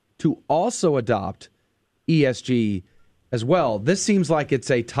suppliers to also adopt ESG as well. This seems like it's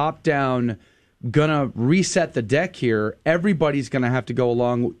a top-down, gonna reset the deck here. Everybody's gonna have to go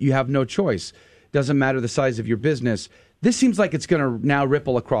along. You have no choice. Doesn't matter the size of your business. This seems like it's gonna now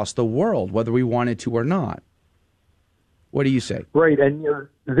ripple across the world, whether we want it to or not. What do you say? Right, and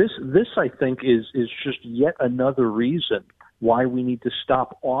this I think is just yet another reason why we need to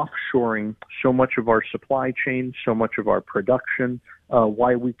stop offshoring so much of our supply chain, so much of our production,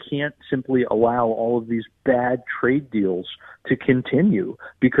 why we can't simply allow all of these bad trade deals to continue,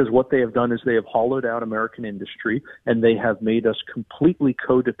 because what they have done is they have hollowed out American industry and they have made us completely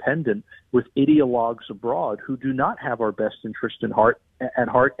codependent with ideologues abroad who do not have our best interest at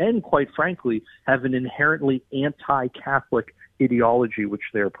heart and, quite frankly, have an inherently anti-Catholic ideology which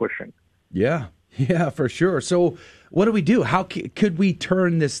they're pushing. Yeah, for sure. So what do we do? How could we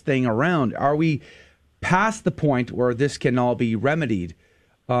turn this thing around? Are we past the point where this can all be remedied?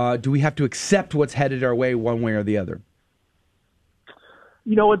 Do we have to accept what's headed our way one way or the other?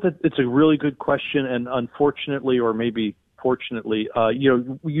 You know what? It's a really good question, and unfortunately, or maybe fortunately,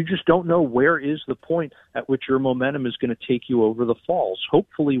 you just don't know where is the point at which your momentum is going to take you over the falls.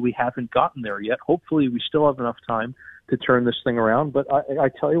 Hopefully, we haven't gotten there yet. Hopefully, we still have enough time to turn this thing around. But I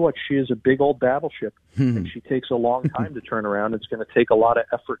tell you what, she is a big old battleship, and she takes a long time to turn around. It's going to take a lot of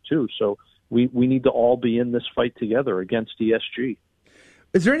effort, too. So we need to all be in this fight together against ESG.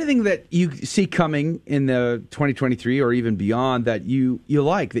 Is there anything that you see coming in the 2023 or even beyond that you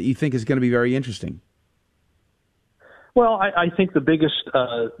like, that you think is going to be very interesting? Well, I think the biggest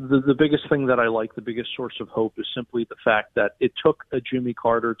the biggest thing that I like, the biggest source of hope, is simply the fact that it took a Jimmy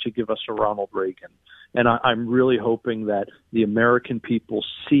Carter to give us a Ronald Reagan. And I'm really hoping that the American people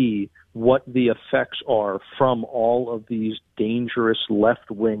see what the effects are from all of these dangerous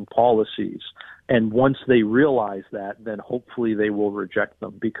left-wing policies. And once they realize that, then hopefully they will reject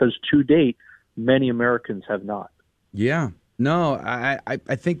them. Because to date, many Americans have not. Yeah. No, I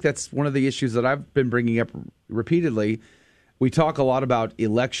think that's one of the issues that I've been bringing up repeatedly. We talk a lot about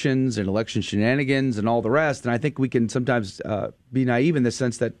elections and election shenanigans and all the rest, and I think we can sometimes be naive in the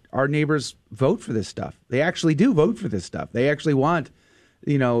sense that our neighbors vote for this stuff. They actually do vote for this stuff. They actually want,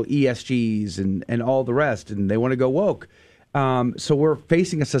 ESGs and all the rest, and they want to go woke. So we're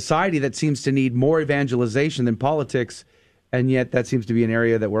facing a society that seems to need more evangelization than politics, and yet that seems to be an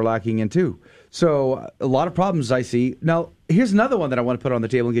area that we're lacking in too. So a lot of problems I see. Now, here's another one that I want to put on the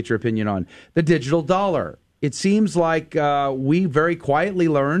table and get your opinion on. The digital dollar. It seems like we very quietly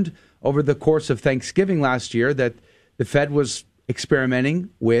learned over the course of Thanksgiving last year that the Fed was experimenting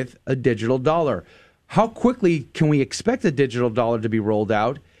with a digital dollar. How quickly can we expect a digital dollar to be rolled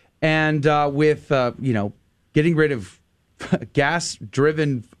out? And with, getting rid of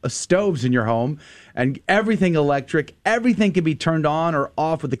gas-driven stoves in your home and everything electric, everything can be turned on or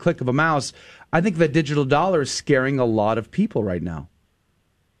off with the click of a mouse. I think the digital dollar is scaring a lot of people right now.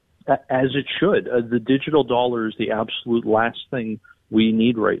 As it should. The digital dollar is the absolute last thing we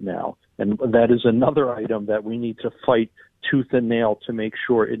need right now. And that is another item that we need to fight tooth and nail to make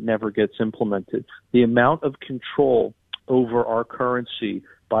sure it never gets implemented. The amount of control over our currency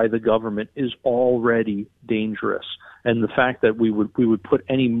by the government is already dangerous. And the fact that we would put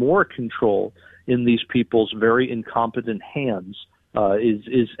any more control in these people's very incompetent hands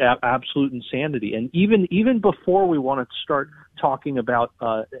is absolute insanity. And even before we want to start talking about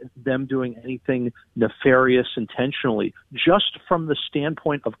them doing anything nefarious intentionally, just from the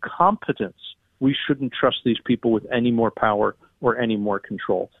standpoint of competence, we shouldn't trust these people with any more power or any more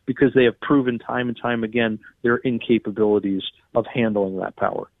control, because they have proven time and time again their incapabilities of handling that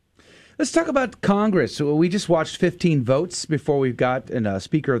power. Let's talk about Congress. So we just watched 15 votes before we got a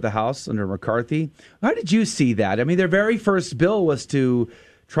Speaker of the House under McCarthy. How did you see that? I mean, their very first bill was to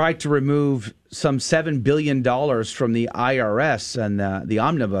try to remove some $7 billion from the IRS and the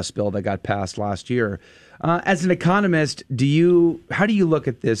omnibus bill that got passed last year. As an economist, how do you look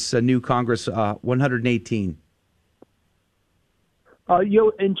at this new Congress 118?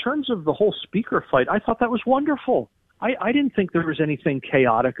 In terms of the whole speaker fight, I thought that was wonderful. I didn't think there was anything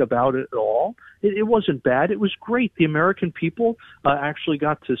chaotic about it at all. It wasn't bad. It was great. The American people actually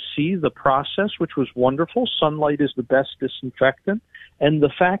got to see the process, which was wonderful. Sunlight is the best disinfectant. And the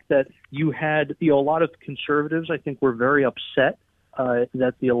fact that you had, a lot of conservatives, I think, were very upset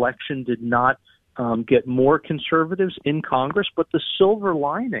that the election did not get more conservatives in Congress. But the silver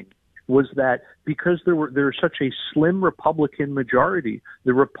lining was that because there was such a slim Republican majority,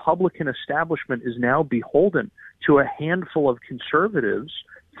 the Republican establishment is now beholden to a handful of conservatives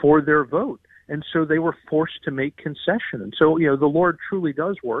for their vote. And so they were forced to make concession. And so, the Lord truly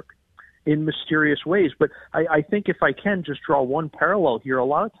does work in mysterious ways. But I think if I can just draw one parallel here, a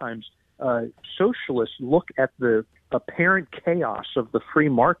lot of times socialists look at the apparent chaos of the free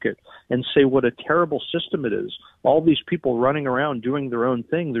market and say what a terrible system it is. All these people running around doing their own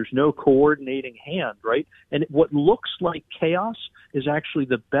thing. There's no coordinating hand, right? And what looks like chaos is actually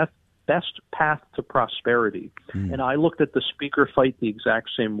the best path to prosperity. And I looked at the speaker fight the exact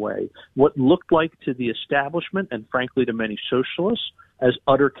same way. What looked like to the establishment and frankly to many socialists as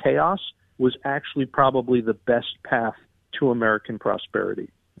utter chaos was actually probably the best path to American prosperity.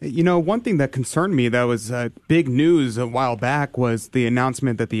 One thing that concerned me that was big news a while back was the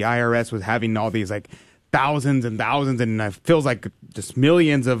announcement that the IRS was having all these thousands and thousands and it feels like just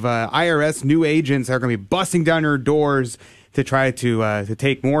millions of IRS new agents are going to be busting down your doors to try to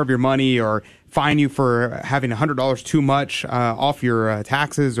take more of your money or fine you for having $100 too much off your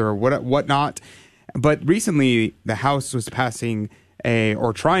taxes or whatnot. But recently, the House was passing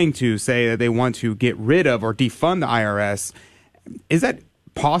or trying to say that they want to get rid of or defund the IRS. Is that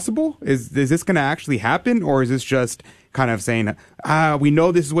possible? Is this going to actually happen, or is this just kind of saying, we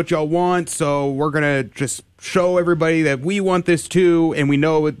know this is what y'all want, so we're going to just show everybody that we want this too, and we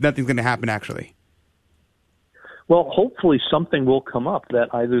know nothing's going to happen actually? Well, hopefully something will come up that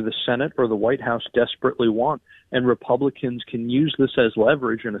either the Senate or the White House desperately want, and Republicans can use this as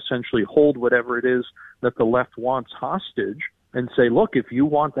leverage and essentially hold whatever it is that the left wants hostage and say, look, if you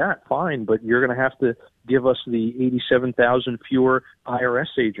want that, fine, but you're going to have to give us the 87,000 fewer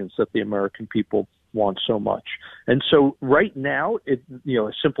IRS agents that the American people want so much. And so right now, a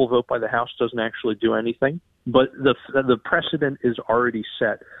simple vote by the House doesn't actually do anything, but the precedent is already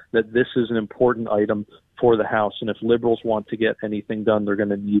set that this is an important item for the House, and if liberals want to get anything done, they're going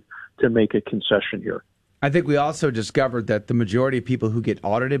to need to make a concession here. I think we also discovered that the majority of people who get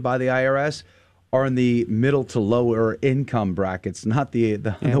audited by the IRS are in the middle to lower income brackets, not the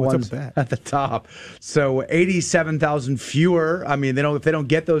ones at the top. So 87,000 fewer. I mean, if they don't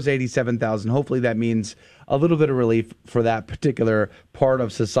get those 87,000, hopefully that means a little bit of relief for that particular part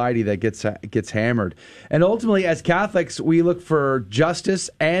of society that gets hammered. And ultimately, as Catholics, we look for justice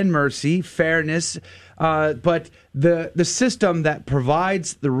and mercy, fairness, but the system that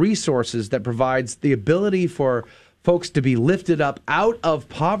provides the resources, that provides the ability for folks to be lifted up out of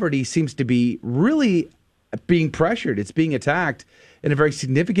poverty seems to be really being pressured. It's being attacked in a very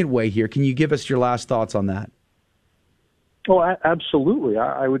significant way here. Can you give us your last thoughts on that? Oh, absolutely.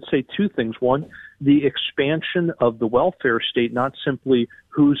 I would say two things. One, the expansion of the welfare state, not simply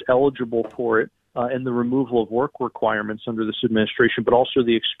who's eligible for it and the removal of work requirements under this administration, but also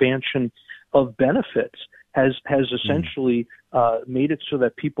the expansion of benefits has essentially made it so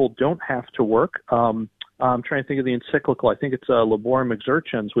that people don't have to work. I'm trying to think of the encyclical. I think it's Laborem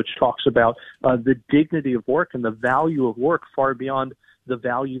Exercens, which talks about the dignity of work and the value of work far beyond the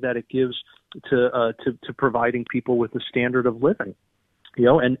value that it gives to providing people with a standard of living.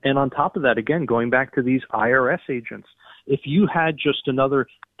 And on top of that, again, going back to these IRS agents, if you had just another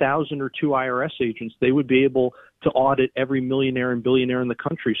 1,000 or 2 IRS agents, they would be able to audit every millionaire and billionaire in the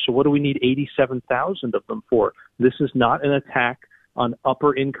country. So what do we need 87,000 of them for? This is not an attack on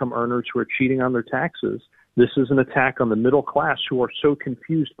upper income earners who are cheating on their taxes. This is an attack on the middle class who are so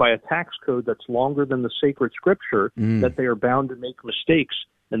confused by a tax code that's longer than the sacred scripture that they are bound to make mistakes,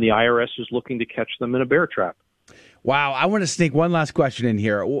 and the IRS is looking to catch them in a bear trap. Wow. I want to sneak one last question in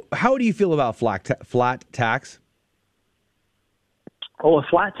here. How do you feel about flat tax? Oh, a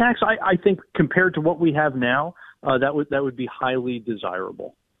flat tax? I think compared to what we have now, that would be highly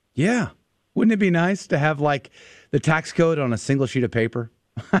desirable. Yeah. Wouldn't it be nice to have like the tax code on a single sheet of paper?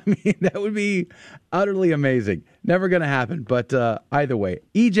 I mean, that would be utterly amazing. Never going to happen. But either way,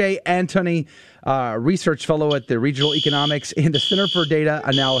 E.J. Antony, research fellow at the Regional Economics in the Center for Data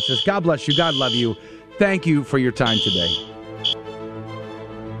Analysis. God bless you. God love you. Thank you for your time today.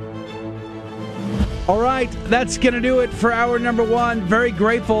 All right, that's going to do it for hour number one. Very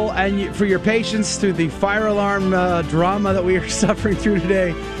grateful and for your patience through the fire alarm drama that we are suffering through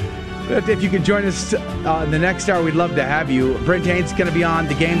today. If you could join us in the next hour, we'd love to have you. Brent Haynes is going to be on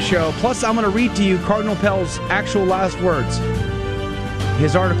the game show. Plus, I'm going to read to you Cardinal Pell's actual last words,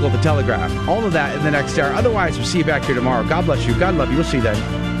 his article, The Telegraph. All of that in the next hour. Otherwise, we'll see you back here tomorrow. God bless you. God love you. We'll see you then.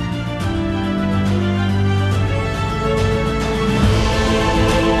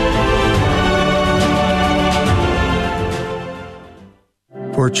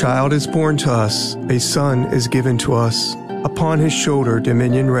 For a child is born to us, a son is given to us. Upon his shoulder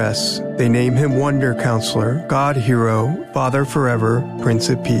dominion rests. They name him Wonder Counselor, God Hero, Father Forever, Prince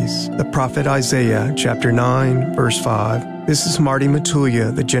of Peace. The prophet Isaiah, chapter 9, verse 5. This is Marty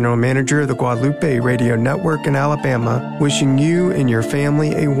Matulia, the general manager of the Guadalupe Radio Network in Alabama, wishing you and your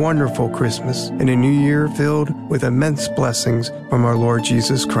family a wonderful Christmas and a new year filled with immense blessings from our Lord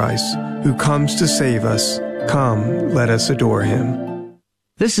Jesus Christ, who comes to save us. Come, let us adore him.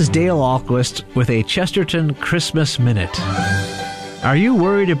 This is Dale Ahlquist with a Chesterton Christmas Minute. Are you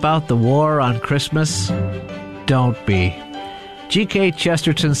worried about the war on Christmas? Don't be. G.K.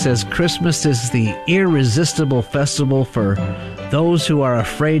 Chesterton says Christmas is the irresistible festival for those who are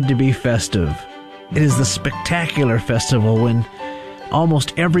afraid to be festive. It is the spectacular festival when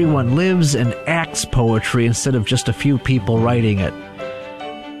almost everyone lives and acts poetry instead of just a few people writing it.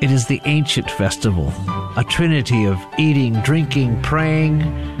 It is the ancient festival, a trinity of eating, drinking, praying,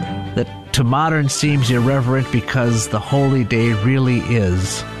 that to modern seems irreverent because the holy day really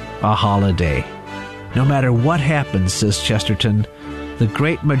is a holiday. No matter what happens, says Chesterton, the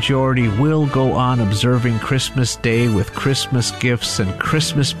great majority will go on observing Christmas Day with Christmas gifts and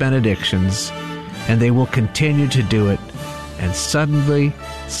Christmas benedictions, and they will continue to do it, and suddenly,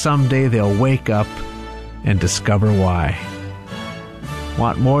 someday they'll wake up and discover why.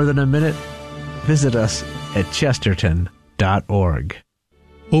 Want more than a minute? Visit us at chesterton.org.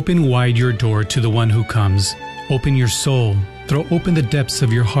 Open wide your door to the one who comes. Open your soul. Throw open the depths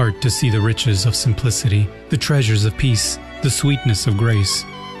of your heart to see the riches of simplicity, the treasures of peace, the sweetness of grace.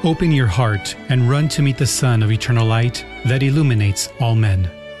 Open your heart and run to meet the sun of eternal light that illuminates all men.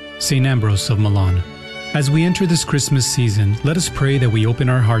 St. Ambrose of Milan. As we enter this Christmas season, let us pray that we open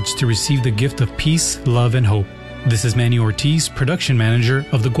our hearts to receive the gift of peace, love, and hope. This is Manny Ortiz, production manager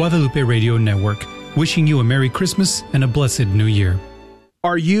of the Guadalupe Radio Network, wishing you a Merry Christmas and a blessed New Year.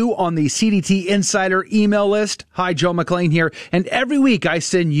 Are you on the CDT Insider email list? Hi, Joe McClain here. And every week I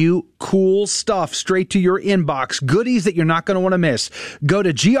send you cool stuff straight to your inbox, goodies that you're not going to want to miss. Go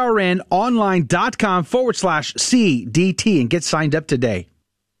to grnonline.com/CDT and get signed up today.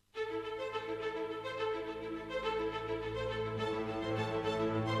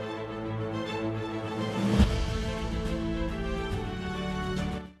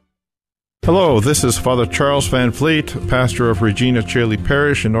 Hello, this is Father Charles Van Fleet, pastor of Regina Caeli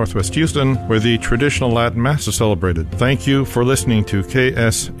Parish in Northwest Houston, where the traditional Latin Mass is celebrated. Thank you for listening to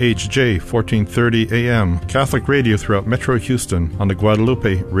KSHJ 1430 AM, Catholic radio throughout Metro Houston on the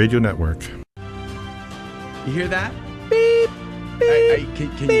Guadalupe Radio Network. You hear that? Beep, beep, can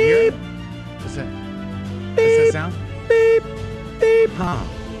you hear it? What's that? What's that sound? Beep, beep. Huh.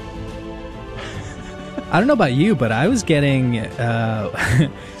 I don't know about you, but I was getting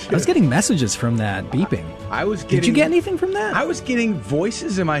messages from that beeping. Did you get anything from that? I was getting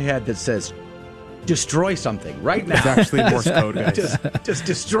voices in my head that says, destroy something right now. It's actually Morse code, guys. just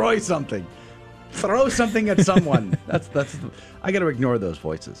destroy something. Throw something at someone. That's. I got to ignore those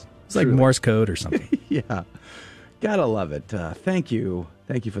voices. It's like Morse code or something. Yeah. Gotta love it. Thank you.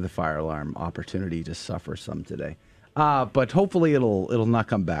 Thank you for the fire alarm opportunity to suffer some today. But hopefully it'll not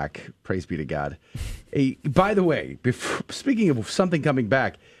come back. Praise be to God. By the way, speaking of something coming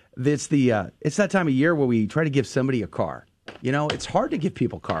back, it's that time of year where we try to give somebody a car. You know, it's hard to give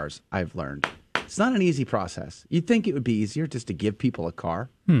people cars, I've learned. It's not an easy process. You'd think it would be easier just to give people a car.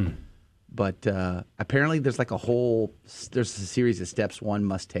 But apparently there's a series of steps one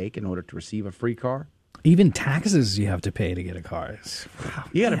must take in order to receive a free car. Even taxes you have to pay to get a car. Wow,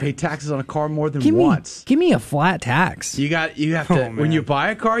 you got to pay taxes on a car more than once. Give me a flat tax. You have to when you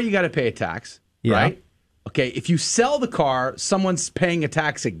buy a car, you got to pay a tax, right? Okay, if you sell the car, someone's paying a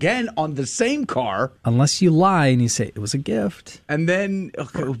tax again on the same car. Unless you lie and you say it was a gift. And then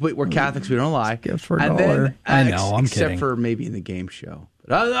we're Catholics, we don't lie. Gift for $1. I know, I'm kidding. Except for maybe in the game show.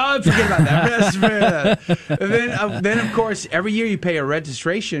 Forget about that. And then, of course, every year you pay a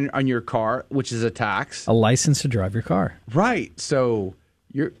registration on your car, which is a tax. A license to drive your car. Right. So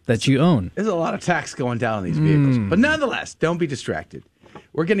that you own. There's a lot of tax going down on these vehicles. But nonetheless, don't be distracted.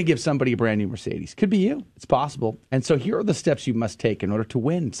 We're going to give somebody a brand new Mercedes. Could be you. It's possible. And so here are the steps you must take in order to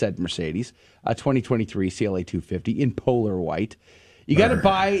win said Mercedes, a 2023 CLA 250 in polar white. You got to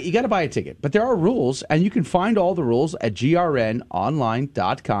buy a ticket, but there are rules, and you can find all the rules at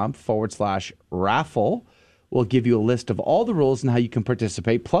grnonline.com/raffle. We'll give you a list of all the rules and how you can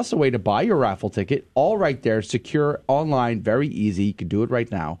participate, plus a way to buy your raffle ticket, all right there, secure, online, very easy. You can do it right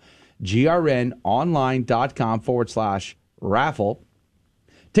now. grnonline.com/raffle.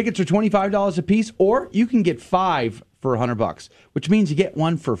 Tickets are $25 a piece, or you can get 5 for $100, which means you get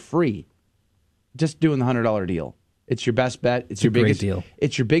one for free. Just doing the $100 deal. It's your best bet. It's your biggest deal.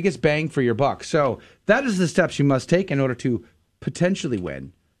 It's your biggest bang for your buck. So that is the steps you must take in order to potentially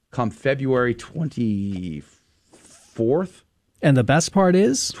win come February 24th. And the best part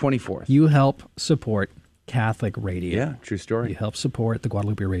is 24th. You help support Catholic radio. Yeah, true story. You help support the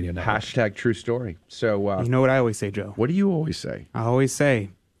Guadalupe Radio Network. # true story. So you know what I always say, Joe? What do you always say? I always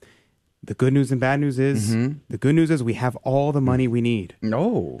say, the good news and bad news is, the good news is we have all the money we need.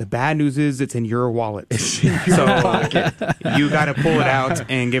 No. The bad news is it's in your wallet. It's in your pocket. You got to pull it out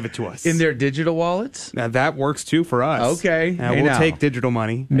and give it to us. In their digital wallets? Now, that works too for us. Okay. We'll take digital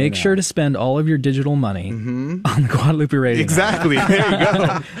money. Make sure to spend all of your digital money on the Guadalupe Radio. Exactly. There you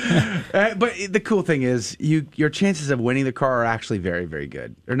go. But the cool thing is, your chances of winning the car are actually very, very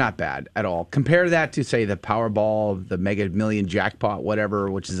good. They're not bad at all. Compare that to, say, the Powerball, the Mega Million jackpot,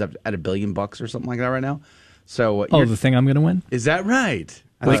 whatever, which is up at $1 billion or something like that right now. So, the thing I'm going to win? Is that right?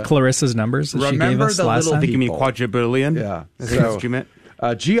 With Clarissa's numbers that she gave us last time? I think you mean quadrillion. Yeah. That's what you meant.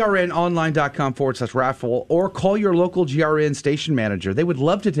 grnonline.com/raffle, or call your local GRN station manager. They would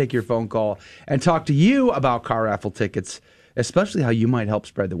love to take your phone call and talk to you about car raffle tickets, especially how you might help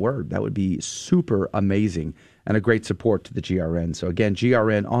spread the word. That would be super amazing and a great support to the GRN. So again,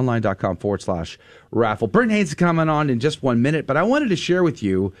 grnonline.com/raffle. Brent Haynes is coming on in just 1 minute, but I wanted to share with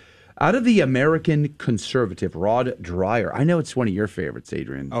you, out of the American Conservative, Rod Dreher. I know it's one of your favorites,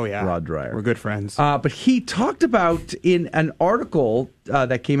 Adrian. Oh, yeah. Rod Dreher. We're good friends. But he talked about in an article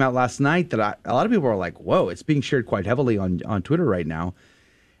that came out last night that a lot of people are like, whoa, it's being shared quite heavily on Twitter right now.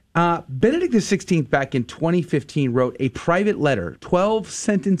 Benedict XVI back in 2015 wrote a private letter, 12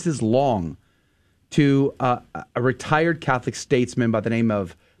 sentences long, to a retired Catholic statesman by the name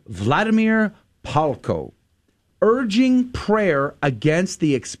of Vladimir Palko, urging prayer against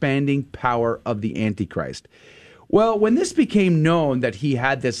the expanding power of the Antichrist. Well, when this became known that he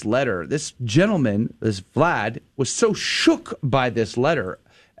had this letter, this gentleman, this Vlad, was so shook by this letter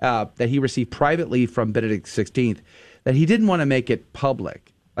that he received privately from Benedict XVI that he didn't want to make it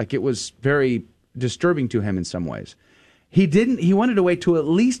public. Like, it was very disturbing to him in some ways. He wanted to wait till at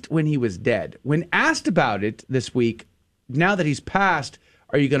least when he was dead. When asked about it this week, now that he's passed,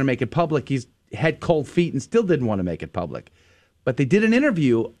 are you going to make it public? He's had cold feet and still didn't want to make it public. But they did an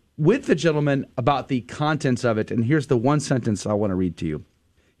interview with the gentleman about the contents of it, and here's the one sentence I want to read to you.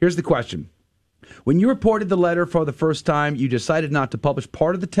 Here's the question. When you reported the letter for the first time, you decided not to publish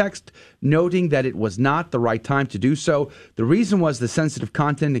part of the text, noting that it was not the right time to do so. The reason was the sensitive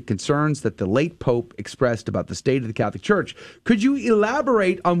content and concerns that the late Pope expressed about the state of the Catholic Church. Could you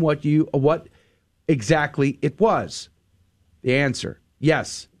elaborate on what exactly it was? The answer,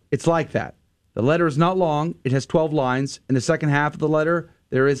 yes, it's like that. The letter is not long. It has 12 lines. In the second half of the letter,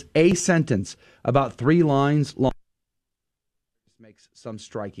 there is a sentence about 3 lines long. This makes some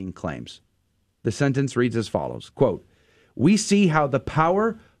striking claims. The sentence reads as follows, quote, "We see how the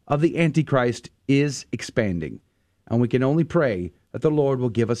power of the Antichrist is expanding, and we can only pray that the Lord will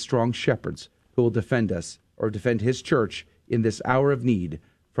give us strong shepherds who will defend us or defend his church in this hour of need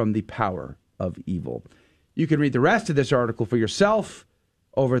from the power of evil." You can read the rest of this article for yourself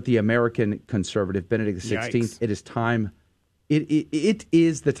over at the American Conservative, Benedict XVI. Yikes. It is time. It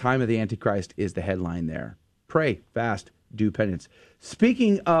is the time of the Antichrist is the headline there. Pray, fast, do penance.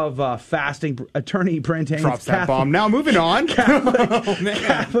 Speaking of fasting, attorney Brent Haynes. Drops that bomb. Now moving on.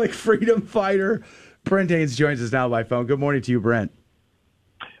 Catholic freedom fighter Brent Haynes joins us now by phone. Good morning to you, Brent.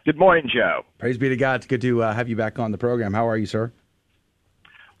 Good morning, Joe. Praise be to God. It's good to have you back on the program. How are you, sir?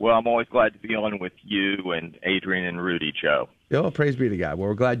 Well, I'm always glad to be on with you and Adrian and Rudy, Joe. Oh, praise be to God. Well,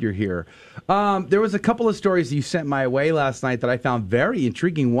 we're glad you're here. There was a couple of stories you sent my way last night that I found very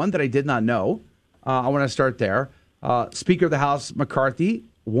intriguing. One that I did not know. I want to start there. Speaker of the House McCarthy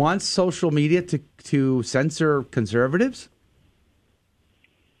wants social media to censor conservatives?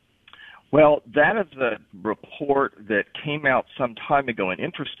 Well, that is a report that came out some time ago, and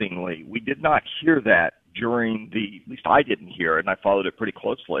interestingly, we did not hear that during at least I didn't hear it, and I followed it pretty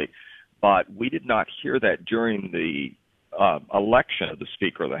closely, but we did not hear that during the election of the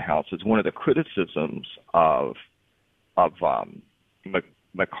Speaker of the House. As one of the criticisms of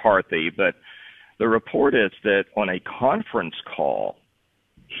McCarthy, but the report is that on a conference call,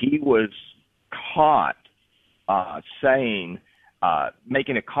 he was caught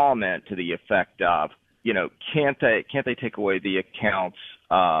making a comment to the effect of, can't they take away the accounts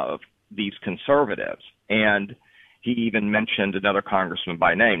of these conservatives? And he even mentioned another congressman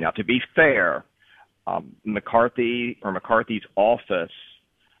by name. Now, to be fair, McCarthy's office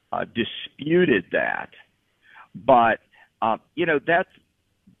disputed that, but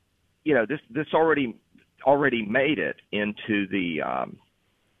this already made it into the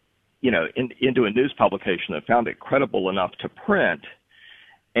into a news publication that found it credible enough to print,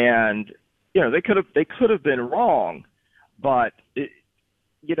 and they could have been wrong, but it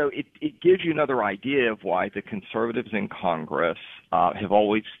gives you another idea of why the conservatives in Congress have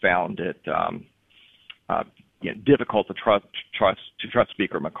always found it difficult to trust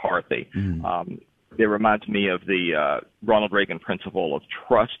Speaker McCarthy. It reminds me of the Ronald Reagan principle of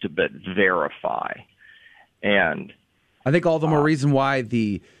trust but verify. And I think all the more reason why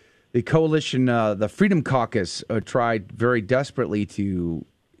the coalition, the Freedom Caucus, tried very desperately to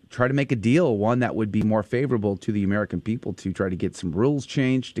try to make a deal, one that would be more favorable to the American people, to try to get some rules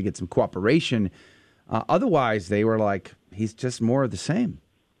changed, to get some cooperation. Otherwise, they were like, he's just more of the same.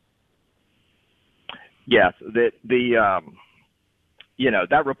 Yes, that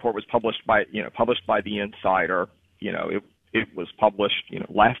report was published by the Insider. It was published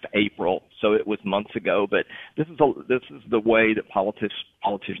last April, so it was months ago. But this is the way that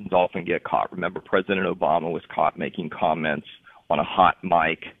politicians often get caught. Remember, President Obama was caught making comments on a hot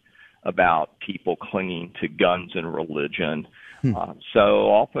mic about people clinging to guns and religion. So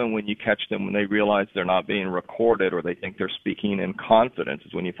often when you catch them when they realize they're not being recorded or they think they're speaking in confidence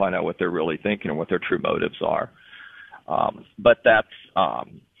is when you find out what they're really thinking and what their true motives are. But that's, that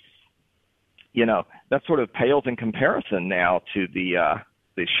sort of pales in comparison now to the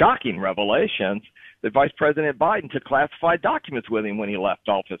shocking revelations that Vice President Biden took classified documents with him when he left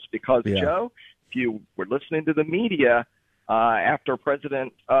office. Because, Joe, if you were listening to the media after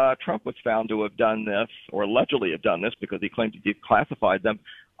President Trump was found to have done this, or allegedly have done this because he claimed he declassified them,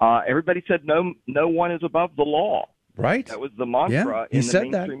 everybody said no one is above the law. Right. That was the mantra in the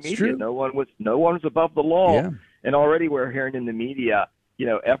mainstream media. True. No one was above the law. Yeah. And already we're hearing in the media,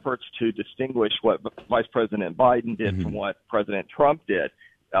 efforts to distinguish what Vice President Biden did from what President Trump did.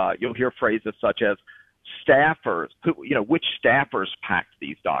 You'll hear phrases such as staffers, which staffers packed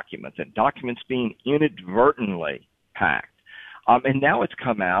these documents, and documents being inadvertently packed. And now it's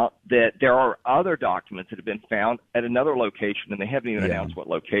come out that there are other documents that have been found at another location, and they haven't even announced what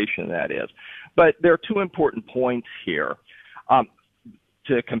location that is. But there are two important points here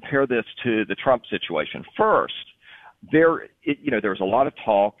to compare this to the Trump situation. First, there's a lot of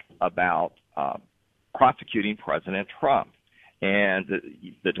talk about prosecuting President Trump, and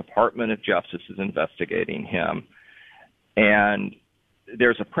the Department of Justice is investigating him. And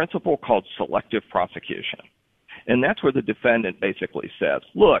there's a principle called selective prosecution. And that's where the defendant basically says,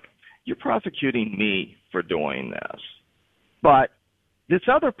 look, you're prosecuting me for doing this, but this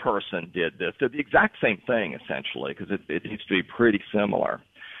other person did this, did the exact same thing, essentially, because it needs to be pretty similar.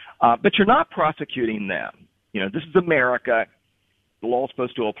 But you're not prosecuting them. This is America. The law is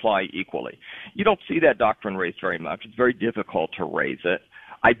supposed to apply equally. You don't see that doctrine raised very much. It's very difficult to raise it.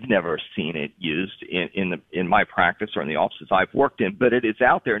 I've never seen it used in my practice or in the offices I've worked in, but it is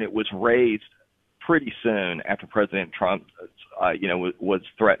out there, and it was raised pretty soon after President Trump, was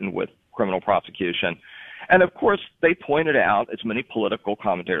threatened with criminal prosecution. And of course, they pointed out, as many political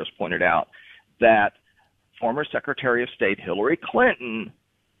commentators pointed out, that former Secretary of State Hillary Clinton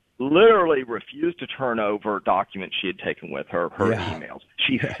literally refused to turn over documents she had taken with her emails.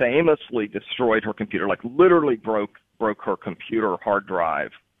 She famously destroyed her computer, like literally broke her computer hard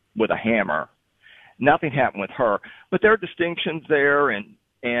drive with a hammer. Nothing happened with her. But there are distinctions there,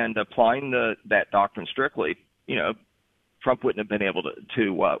 and applying that doctrine strictly, Trump wouldn't have been able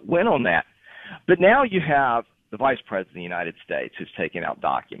to win on that. But now you have the Vice President of the United States who's taking out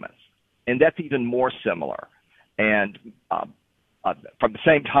documents, and that's even more similar, and from the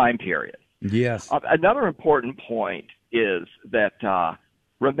same time period. Yes. Another important point is that,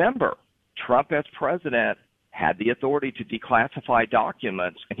 remember, Trump as president had the authority to declassify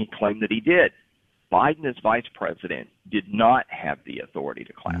documents, and he claimed that he did. Biden as vice president did not have the authority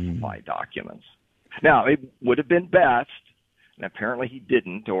to classify documents. Now, it would have been best, and apparently he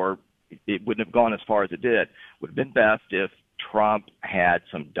didn't, or it wouldn't have gone as far as it did, would have been best if Trump had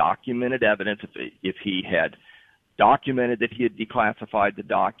some documented evidence, if he had documented that he had declassified the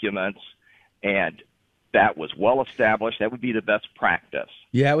documents, and that was well established. That would be the best practice.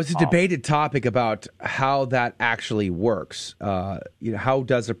 Yeah, it was a debated topic about how that actually works. How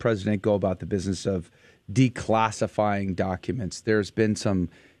does a president go about the business of declassifying documents? There's been some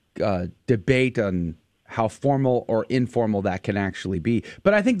debate on how formal or informal that can actually be.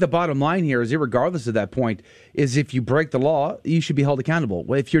 But I think the bottom line here is, regardless of that point, is if you break the law, you should be held accountable.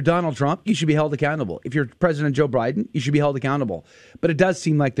 If you're Donald Trump, you should be held accountable. If you're President Joe Biden, you should be held accountable. But it does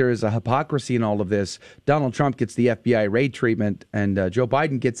seem like there is a hypocrisy in all of this. Donald Trump gets the FBI raid treatment, and Joe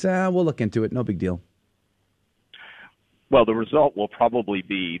Biden gets, we'll look into it, no big deal. Well, the result will probably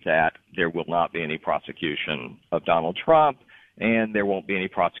be that there will not be any prosecution of Donald Trump, and there won't be any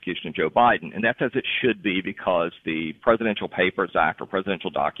prosecution of Joe Biden. And that's as it should be, because the Presidential Papers Act, or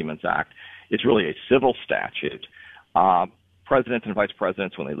Presidential Documents Act, is really a civil statute. Presidents and vice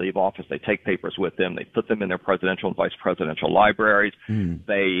presidents, when they leave office, they take papers with them. They put them in their presidential and vice presidential libraries.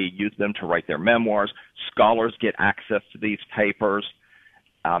 They use them to write their memoirs. Scholars get access to these papers.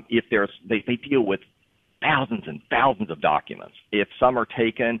 They deal with thousands and thousands of documents. If some are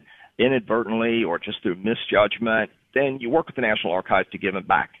taken inadvertently or just through misjudgment, then you work with the National Archives to give them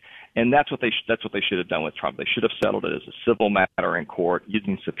back. And that's what they should have done with Trump. They should have settled it as a civil matter in court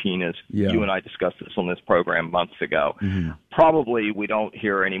using subpoenas. Yeah. You and I discussed this on this program months ago. Probably we don't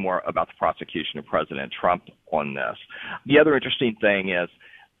hear any more about the prosecution of President Trump on this. The other interesting thing is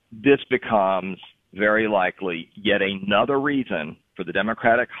this becomes very likely yet another reason for the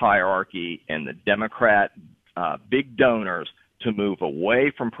Democratic hierarchy and the Democrat big donors to move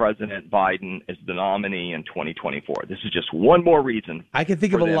away from President Biden as the nominee in 2024. This is just one more reason. I can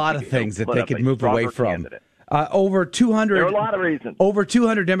think of a lot of things that they could move away from. Over 200. There are a lot of reasons. Over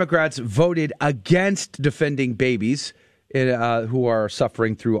 200 Democrats voted against defending babies who are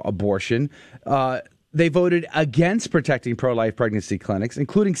suffering through abortion. They voted against protecting pro-life pregnancy clinics,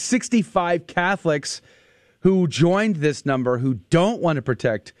 including 65 Catholics who joined this number who don't want to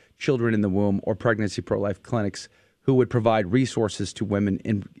protect children in the womb or pregnancy pro-life clinics who would provide resources to women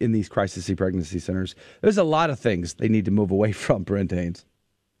in these crisis pregnancy centers. There's a lot of things they need to move away from, Brent Haynes.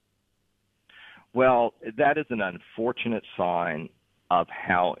 Well, that is an unfortunate sign of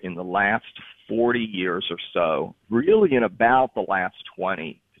how in the last 40 years or so, really in about the last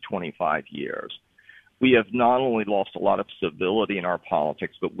 20 to 25 years, we have not only lost a lot of civility in our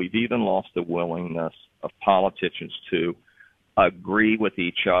politics, but we've even lost the willingness of politicians to agree with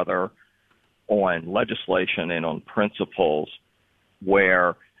each other on legislation and on principles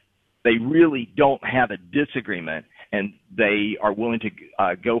where they really don't have a disagreement and they are willing to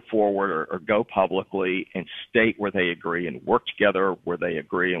go forward or go publicly and state where they agree and work together where they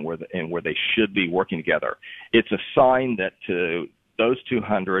agree and where they should be working together. It's a sign that to those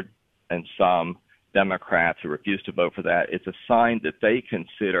 200 and some Democrats who refuse to vote for that, it's a sign that they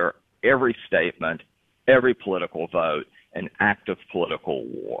consider every statement, every political vote, an act of political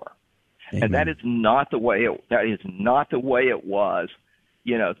war. Amen. And that is not the way it was,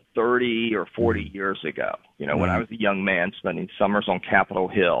 30 or 40 years ago. When I was a young man spending summers on Capitol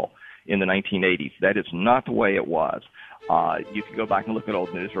Hill in the 1980s. That is not the way it was. You can go back and look at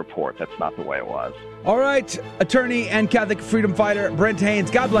old news reports. That's not the way it was. All right, attorney and Catholic freedom fighter Brent Haynes.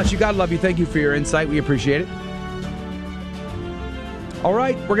 God bless you. God love you. Thank you for your insight. We appreciate it. All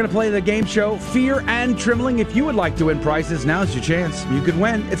right, we're going to play the game show Fear and Trembling. If you would like to win prizes, now's your chance. You could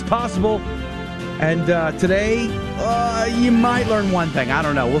win. It's possible. And today, you might learn one thing. I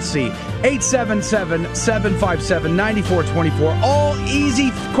don't know. We'll see. 877-757-9424. All easy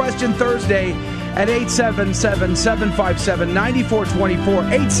question Thursday at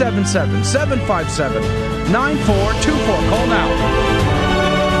 877-757-9424. 877-757-9424. Call now.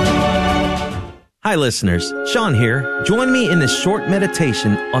 Hi, listeners. Sean here. Join me in this short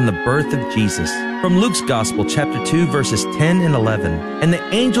meditation on the birth of Jesus. From Luke's Gospel, chapter 2, verses 10 and 11. And the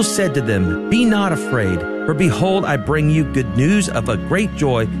angel said to them, "Be not afraid, for behold, I bring you good news of a great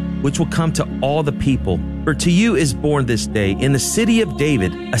joy, which will come to all the people. For to you is born this day in the city of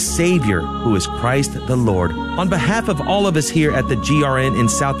David a Savior, who is Christ the Lord." On behalf of all of us here at the GRN in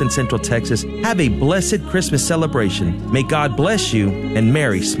South and Central Texas, have a blessed Christmas celebration. May God bless you and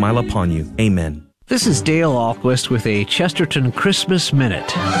Mary smile upon you. Amen. This is Dale Ahlquist with a Chesterton Christmas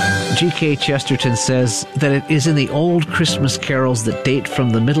Minute. G.K. Chesterton says that it is in the old Christmas carols that date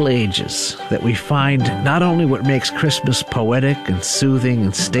from the Middle Ages that we find not only what makes Christmas poetic and soothing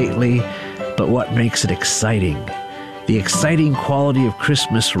and stately, but what makes it exciting. The exciting quality of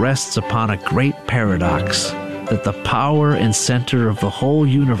Christmas rests upon a great paradox, that the power and center of the whole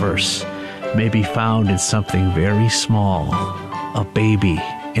universe may be found in something very small, a baby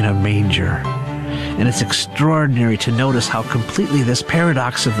in a manger. And it's extraordinary to notice how completely this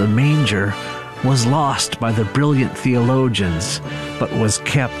paradox of the manger was lost by the brilliant theologians, but was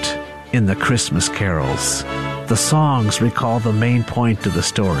kept in the Christmas carols. The songs recall the main point of the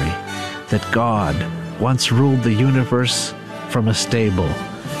story, that God once ruled the universe from a stable,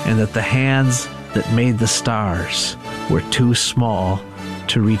 and that the hands that made the stars were too small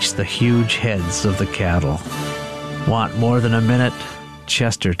to reach the huge heads of the cattle. Want more than a minute?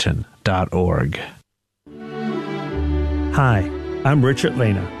 Chesterton.org. Hi, I'm Richard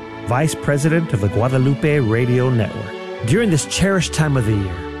Lena, Vice President of the Guadalupe Radio Network. During this cherished time of the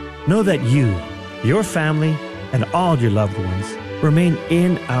year, know that you, your family, and all your loved ones remain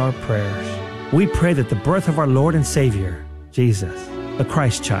in our prayers. We pray that the birth of our Lord and Savior, Jesus, the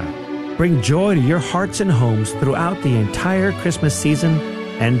Christ child, bring joy to your hearts and homes throughout the entire Christmas season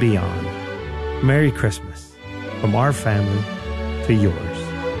and beyond. Merry Christmas from our family to yours.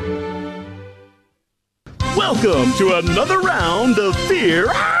 Welcome to another round of Fear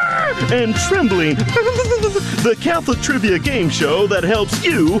and Trembling, the Catholic trivia game show that helps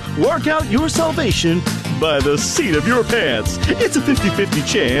you work out your salvation by the seat of your pants. It's a 50-50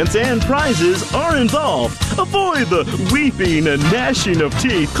 chance and prizes are involved. Avoid the weeping and gnashing of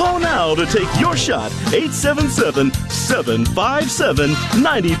teeth. Call now to take your shot.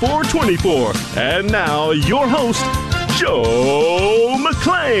 877-757-9424. And now, your host, Joe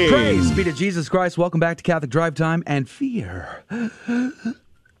McClain. Praise be to Jesus Christ. Welcome back to Catholic Drive Time and Fear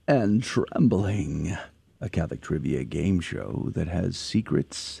and Trembling, a Catholic trivia game show that has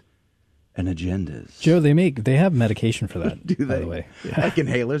secrets and agendas. Joe, they have medication for that. Do they? By the way, like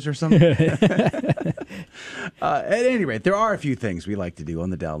inhalers or something. At any rate, there are a few things we like to do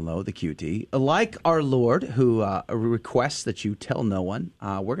on the down low, the QT. Like our Lord, who requests that you tell no one.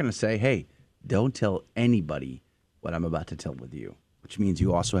 We're going to say, hey, don't tell anybody what I'm about to tell with you, which means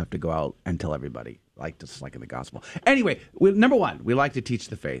you also have to go out and tell everybody, just like in the gospel. Anyway, number one, we like to teach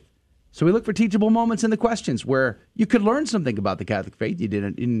the faith. So we look for teachable moments in the questions where you could learn something about the Catholic faith you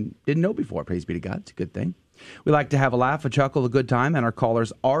didn't know before. Praise be to God. It's a good thing. We like to have a laugh, a chuckle, a good time, and our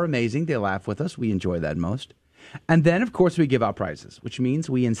callers are amazing. They laugh with us. We enjoy that most. And then, of course, we give out prizes, which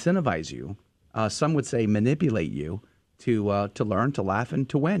means we incentivize you. Some would say manipulate you to learn, to laugh, and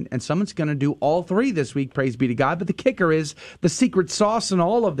to win. And someone's going to do all three this week, praise be to God. But the kicker is, the secret sauce in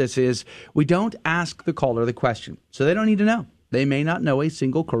all of this is, we don't ask the caller the question. So they don't need to know. They may not know a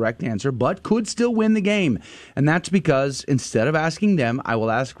single correct answer, but could still win the game. And that's because instead of asking them, I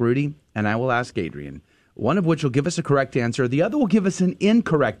will ask Rudy and I will ask Adrian, one of which will give us a correct answer. The other will give us an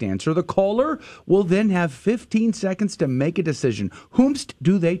incorrect answer. The caller will then have 15 seconds to make a decision. Whomst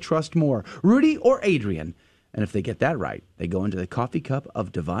do they trust more, Rudy or Adrian? And if they get that right, they go into the coffee cup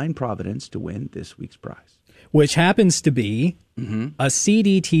of divine providence to win this week's prize. Which happens to be a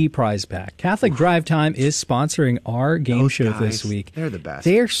CDT prize pack. Catholic Drive Time is sponsoring our game show this week. They're the best.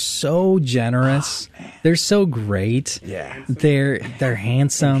 They're so generous. They're so great. Yeah. They're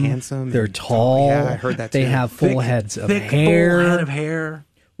handsome. They're tall. Yeah, I heard that They too. have full heads of Thick, hair. full head of hair.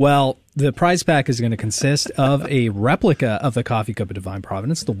 Well, the prize pack is going to consist of a replica of the Coffee Cup of Divine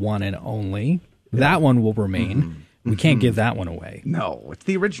Providence, the one and only. That one will remain. We can't give that one away. No, it's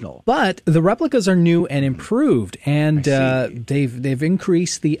the original. But the replicas are new and improved, and they've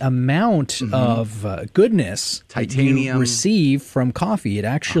increased the amount of goodness Titanium. that you receive from coffee. It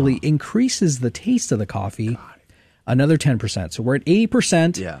actually increases the taste of the coffee another 10%. So we're at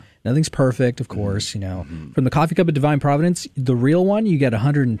 80%. Yeah. Nothing's perfect, of course, you know. From the Coffee Cup of Divine Providence, the real one, you get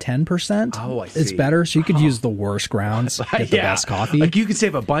 110%. Oh, I see. It's better, so you could use the worst grounds, get the best coffee. Like you could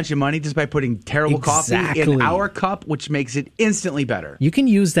save a bunch of money just by putting terrible coffee in Exactly. our cup, which makes it instantly better. You can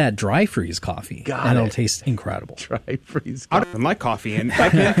use that dry freeze coffee, Got and it'll it. taste incredible. Dry freeze I don't like coffee, and I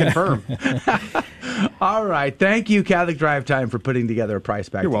can confirm. All right. Thank you, Catholic Drive Time, for putting together a prize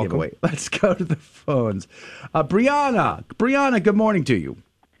pack You're to welcome. give away. Let's go to the phones. Brianna, good morning to you.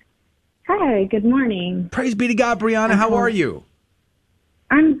 Hi, good morning. Praise be to God, Brianna. How are you?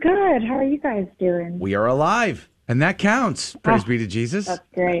 I'm good. How are you guys doing? We are alive, and that counts. Praise be to Jesus. That's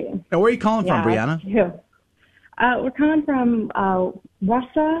great. Now, where are you calling from, Brianna? us too. We're calling from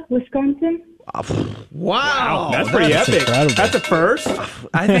Wausau, Wisconsin. Wow, that's pretty epic. incredible. That's a first.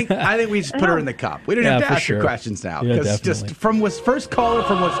 I think we just put her in the cup. We don't Yeah, have to for ask her sure. questions now Yeah, because definitely. just from first caller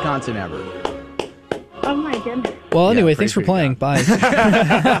from Wisconsin ever. Oh my goodness. Well, anyway, praise thanks for be to playing.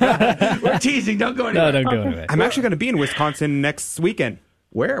 Bye. We're teasing. Don't go No, anywhere. don't go anywhere. I'm actually going to be in Wisconsin next weekend.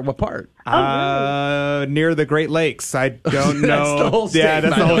 Where? What part? Near the Great Lakes. I don't know. That's the whole state, Yeah,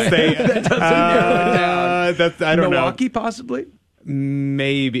 that's by the the whole way. state. That doesn't narrow it down. That's, I don't Milwaukee, possibly. know.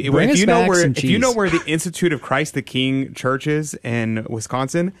 Maybe. Bring if us you know back where, some if you know cheese. where the Institute of Christ the King Church is in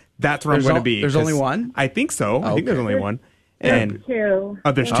Wisconsin, that's where There's I'm going al- to be. there's 'cause only one? I think so. I think there's only one. And Two.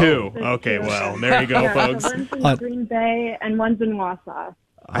 oh, there's two. Okay, well, there you go, Yeah, folks. One's in Green Bay and one's in Wausau.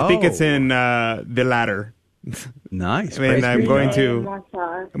 I think it's in the latter. Nice. And Praise I'm be to going God. In to.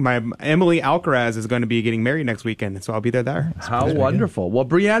 Wausau. My Emily Alcaraz is going to be getting married next weekend, so I'll be there. How wonderful. Well,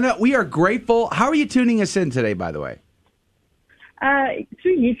 Brianna, we are grateful. How are you tuning us in today, by the way?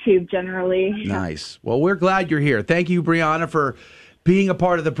 Through YouTube, generally. Nice. Well, we're glad you're here. Thank you, Brianna, for being a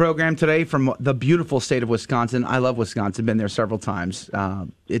part of the program today from the beautiful state of Wisconsin. I love Wisconsin. Been there several times.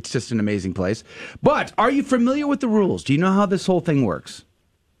 It's just an amazing place. But are you familiar with the rules? Do you know how this whole thing works?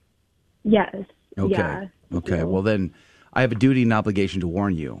 Yes. Okay. Yeah. Okay. Well, then I have a duty and obligation to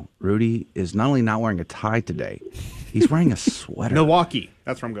warn you. Rudy is not only not wearing a tie today, he's wearing a sweater. Milwaukee.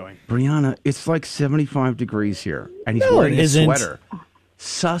 That's where I'm going. Brianna, it's like 75 degrees here, and he's No, wearing it a isn't. sweater.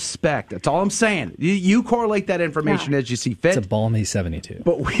 Suspect. That's all I'm saying. You correlate that information as you see fit. It's a balmy 72.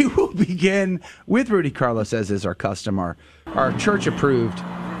 But we will begin with Rudy Carlos, as is our custom, our church-approved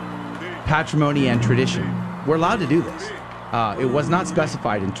patrimony and tradition. We're allowed to do this. It was not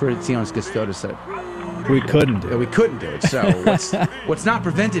specified in Traditionis Custodes that We couldn't do it. we couldn't do it. So what's not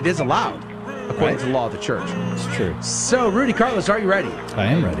prevented is allowed, according to the law of the church. It's true. So, Rudy Carlos, are you ready? I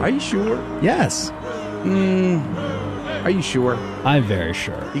am ready. Are you sure? Yes. Are you sure? I'm very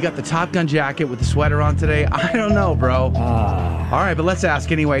sure. You got the Top Gun jacket with the sweater on today? I don't know, bro. All right, but let's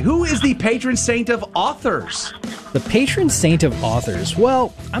ask anyway. Who is the patron saint of authors? The patron saint of authors.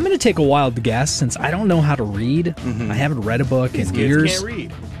 Well, I'm going to take a wild guess since I don't know how to read. I haven't read a book in years. Can't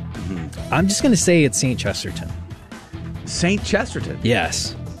read. I'm just going to say it's Saint Chesterton. Saint Chesterton.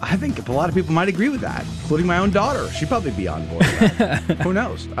 Yes. I think a lot of people might agree with that, including my own daughter. She'd probably be on board with that. Who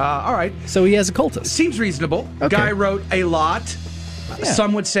knows? All right. So he has a cultist. Seems reasonable. Okay. Guy wrote a lot. Yeah.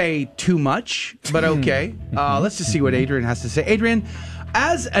 Some would say too much, but okay. Let's just see what Adrian has to say. Adrian,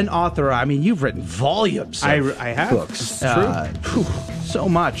 as an author, I mean, you've written volumes of I have. books. It's true. So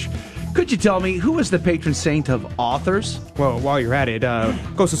much. Could you tell me who is the patron saint of authors? Well, while you're at it,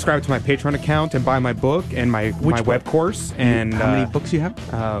 go subscribe to my Patreon account and buy my book and my web course. And how many books you have?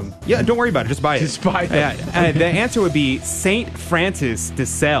 Yeah, don't worry about it. Just buy it. Just buy them. Yeah, the answer would be Saint Francis de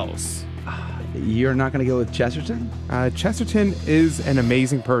Sales. You're not going to go with Chesterton? Chesterton is an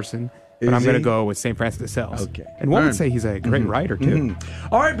amazing person. but I'm going to he? go with St. Francis de Sales. Okay. And one Learn. would say he's a great writer, too.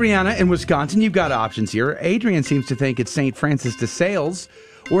 All right, Brianna, in Wisconsin, you've got options here. Adrian seems to think it's St. Francis de Sales,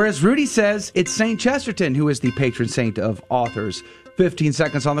 whereas Rudy says it's St. Chesterton, who is the patron saint of authors. 15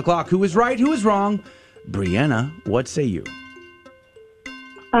 seconds on the clock. Who is right? Who is wrong? Brianna, what say you?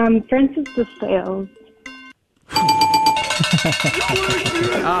 Francis de Sales.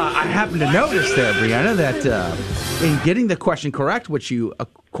 I happen to notice there, Brianna, that in getting the question correct, which you, of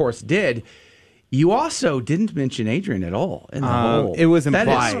course, did, you also didn't mention Adrian at all in the whole. It was That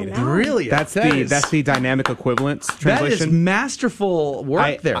implied. is brilliant. That's the dynamic equivalence translation. That is masterful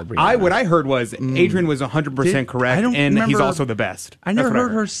work there, Brianna. What I heard was Adrian was 100% correct, and he's also the best. I never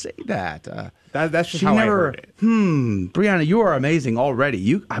heard her say that. That's just how I heard it. Brianna, you are amazing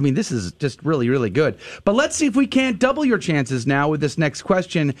already. This is just really, really good. But let's see if we can't double your chances now with this next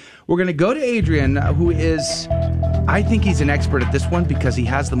question. We're going to go to Adrian, who is, I think he's an expert at this one because he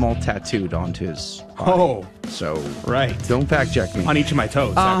has them all tattooed onto his body. Oh. So, right. Don't fact check me. On each of my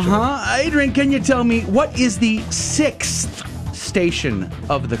toes, actually. Adrian, can you tell me what is the 6th station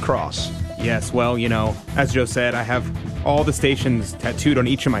of the cross? Yes, well, as Joe said, I have all the stations tattooed on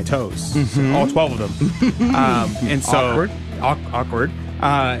each of my toes. All 12 of them. And so awkward.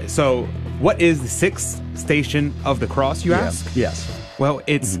 So what is the 6th station of the cross, you ask? Yes. Well,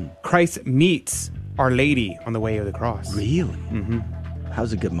 it's Christ meets Our Lady on the way of the cross. Really?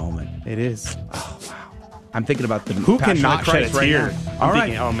 How's a good moment? It is. Oh, wow. I'm thinking about the Who Passion cannot of shed a Christ right tear? now. I'm All right.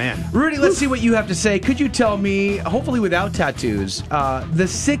 thinking, oh, man. Rudy, let's see what you have to say. Could you tell me, hopefully without tattoos, the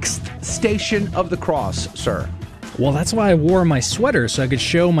 6th station of the cross, sir? Well, that's why I wore my sweater, so I could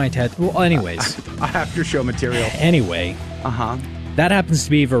show my tattoo. Well, anyways. I have your show material. Anyway. Uh-huh. That happens to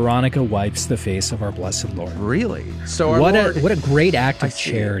be Veronica wipes the face of our blessed Lord. Really? So what a great act of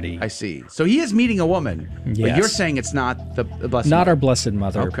charity. I see. So he is meeting a woman, but Yes. you're saying it's not the Blessed Not Mother. our Blessed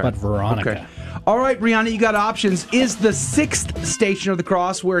Mother, Okay. but Veronica. Okay. All right, Brianna, you got options. Is the 6th station of the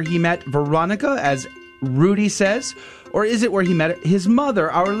cross where he met Veronica, as Rudy says, or is it where he met his mother,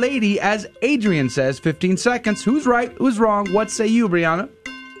 Our Lady, as Adrian says? 15 seconds. Who's right? Who's wrong? What say you, Brianna?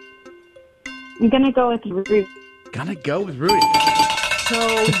 I'm going to go with Rudy. Gonna go with Rudy.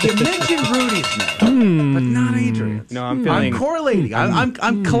 So you mentioned Rudy's name, but not Adrian's. No, I'm feeling... I'm correlating.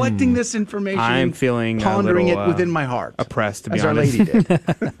 I'm collecting this information. I'm feeling pondering a little, it within my heart. Oppressed, to be as honest. Our Lady did.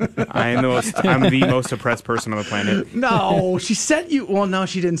 I'm the most oppressed person on the planet. No, she said you. Well, no,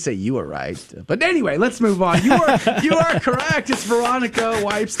 she didn't say you were right. But anyway, let's move on. You are correct. It's Veronica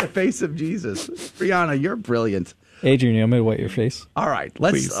wipes the face of Jesus. Brianna, you're brilliant. Adrian, you want me to wipe your face? All right,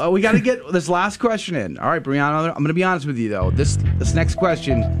 let's. We got to get this last question in. All right, Brianna, I'm going to be honest with you though. This next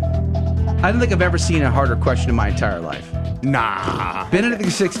question, I don't think I've ever seen a harder question in my entire life. Nah. Benedict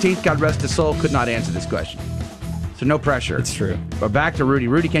XVI, God rest his soul, could not answer this question. So no pressure. It's true. But back to Rudy.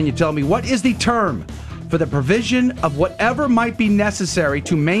 Rudy, can you tell me what is the term for the provision of whatever might be necessary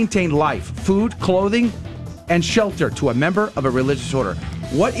to maintain life, food, clothing, and shelter to a member of a religious order?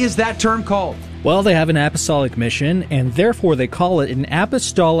 What is that term called? Well, they have an apostolic mission, and therefore they call it an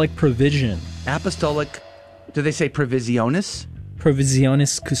apostolic provision. Apostolic, do they say provisionis?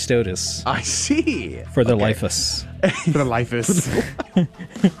 Provisionis custodes. I see. For the lifus. For the lifus.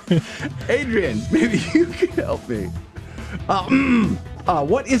 Adrian, maybe you can help me.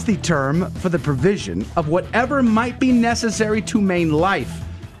 What is the term for the provision of whatever might be necessary to maintain life,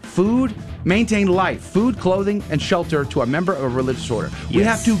 food, clothing, and shelter to a member of a religious order? Yes. We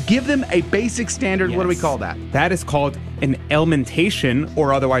have to give them a basic standard. Yes. What do we call that? That is called an elementation,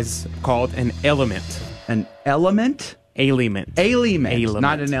 or otherwise called an element. An element? Aliment.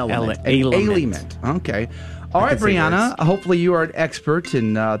 Not an element. Aliment. Okay. All right, Brianna, hopefully you are an expert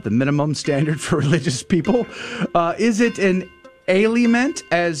in the minimum standard for religious people. Is it an aliment,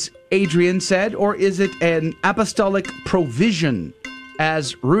 as Adrian said, or is it an apostolic provision,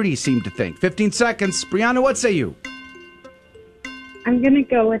 as Rudy seemed to think? 15 seconds. Brianna, what say you? I'm going to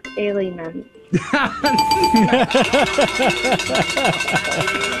go with aliment.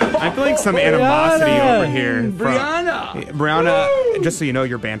 I'm feeling some animosity over here. Brianna, just so you know,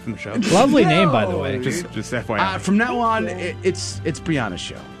 you're banned from the show. Lovely name, by the way. Just FYI. From now on, it's Brianna's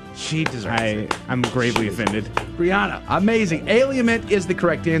show. She deserves it. I'm gravely offended. Brianna, amazing. Aliment is the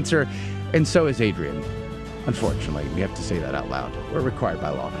correct answer, and so is Adrian. Unfortunately, we have to say that out loud. We're required by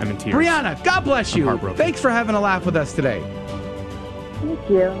law. I'm in tears. Brianna, God bless you. I'm heartbroken. Thanks for having a laugh with us today. Thank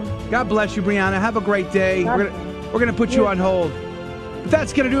you. God bless you, Brianna. Have a great day. We're gonna put you on hold. But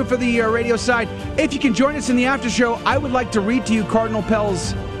that's gonna do it for the radio side. If you can join us in the after show, I would like to read to you Cardinal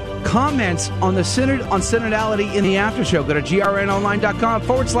Pell's comments on the synod on synodality in the after show. Go to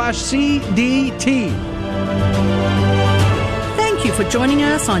grnonline.com/CDT. thank you for joining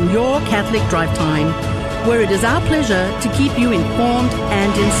us on Your Catholic Drive Time, where it is our pleasure to keep you informed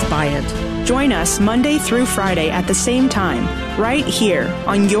and inspired. Join us Monday through Friday at the same time, right here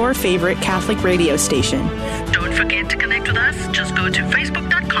on your favorite Catholic radio station. Don't forget to connect with us. Just go to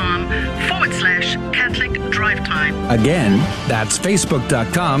facebook.com/Catholic Drive Time. Again, that's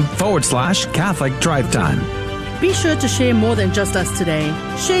facebook.com/Catholic Drive Time. Be sure to share more than just us today.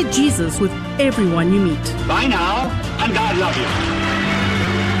 Share Jesus with everyone you meet. Bye now, and God love you.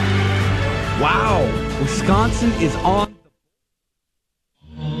 Wow, Wisconsin is on.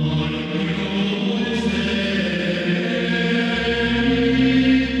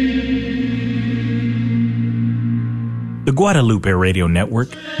 The Guadalupe Radio Network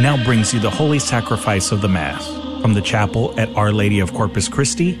now brings you the Holy Sacrifice of the Mass from the chapel at Our Lady of Corpus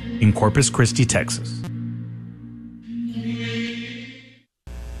Christi in Corpus Christi, Texas.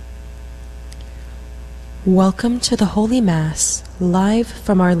 Welcome to the Holy Mass, live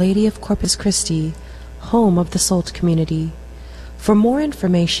from Our Lady of Corpus Christi, home of the SOLT community. For more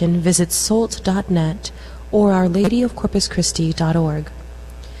information, visit SOLT.net or OurLadyOfCorpusChristi.org.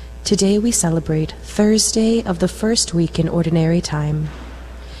 Today we celebrate Thursday of the first week in Ordinary Time.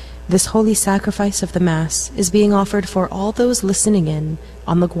 This holy sacrifice of the Mass is being offered for all those listening in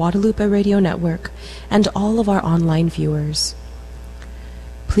on the Guadalupe Radio Network and all of our online viewers.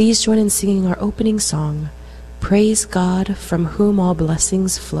 Please join in singing our opening song, Praise God from whom all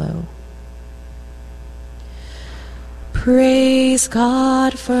blessings flow. Praise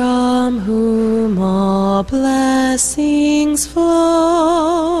God from whom all blessings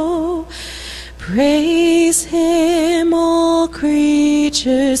flow. Praise Him, all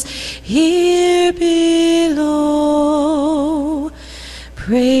creatures here below.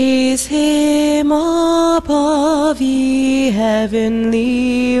 Praise Him above, ye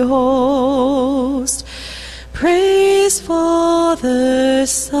heavenly host. Praise Father,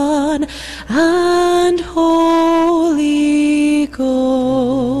 Son, and Holy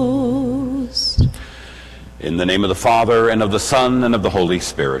Ghost. In the name of the Father, and of the Son, and of the Holy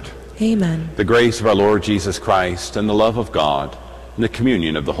Spirit. Amen. The grace of our Lord Jesus Christ, and the love of God, and the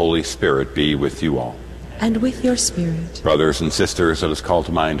communion of the Holy Spirit be with you all. And with your spirit. Brothers and sisters, let us call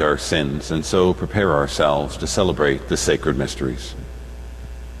to mind our sins, and so prepare ourselves to celebrate the sacred mysteries.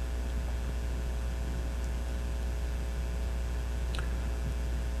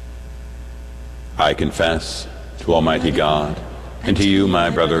 I confess to Almighty God, and to you, my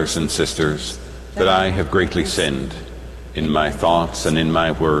brothers and sisters, that I have greatly sinned in my thoughts and in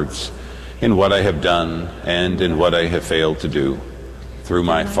my words, in what I have done and in what I have failed to do, through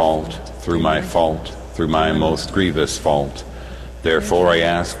my fault, through my most grievous fault. Therefore I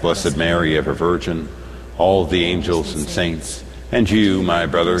ask Blessed Mary, ever Virgin, all the angels and saints, and you, my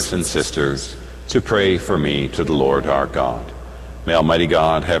brothers and sisters, to pray for me to the Lord our God. May Almighty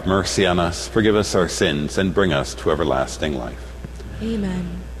God have mercy on us, forgive us our sins, and bring us to everlasting life.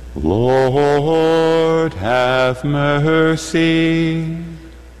 Amen. Lord, have mercy.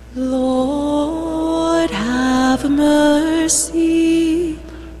 Lord, have mercy.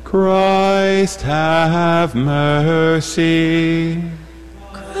 Christ, have mercy.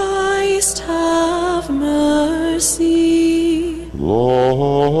 Christ, have mercy.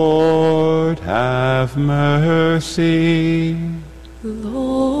 Lord, have mercy.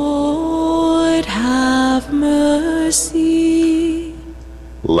 Lord, have mercy.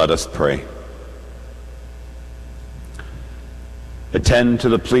 Let us pray. Attend to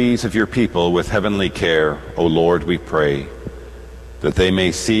the pleas of your people with heavenly care, O Lord, we pray, that they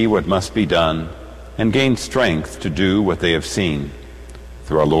may see what must be done and gain strength to do what they have seen.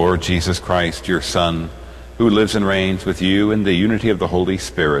 Through our Lord Jesus Christ, your Son, who lives and reigns with you in the unity of the Holy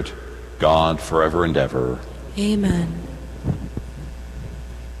Spirit, God, forever and ever. Amen.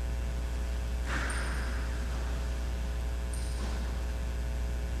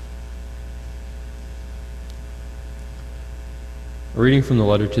 A reading from the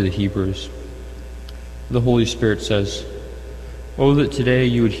letter to the Hebrews. The Holy Spirit says, "Oh, that today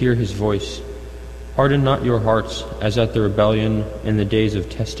you would hear his voice. Harden not your hearts as at the rebellion in the days of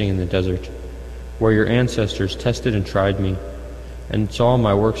testing in the desert, where your ancestors tested and tried me, and saw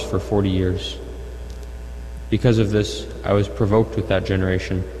my works for 40 years. Because of this I was provoked with that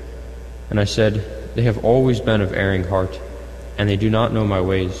generation, and I said, they have always been of erring heart, and they do not know my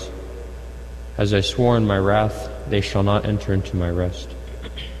ways. As I swore in my wrath, they shall not enter into my rest.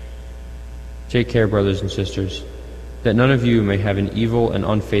 Take care, brothers and sisters, that none of you may have an evil and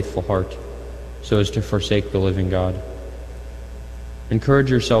unfaithful heart, so as to forsake the living God. Encourage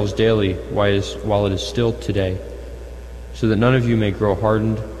yourselves daily while it is still today, so that none of you may grow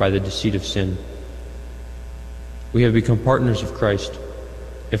hardened by the deceit of sin. We have become partners of Christ,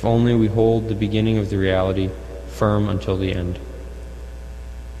 if only we hold the beginning of the reality firm until the end.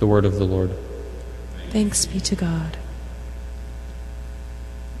 The word of the Lord. Thanks be to God.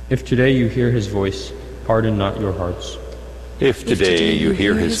 If today you hear his voice, harden not your hearts. If today you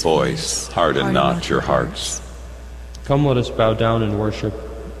hear his voice, harden not your hearts. Come, let us bow down and worship.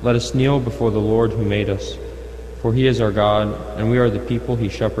 Let us kneel before the Lord who made us. For he is our God, and we are the people he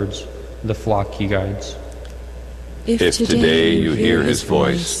shepherds, the flock he guides. If today you hear his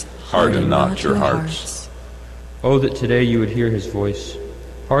voice, harden not your hearts. Oh, that today you would hear his voice.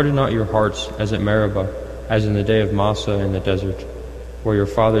 Harden not your hearts as at Meribah, as in the day of Massah in the desert, where your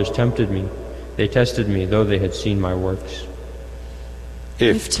fathers tempted me. They tested me, though they had seen my works.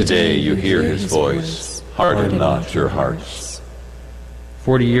 If today you hear his voice, harden not your hearts.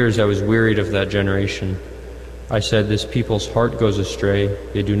 40 years I was wearied of that generation. I said, this people's heart goes astray,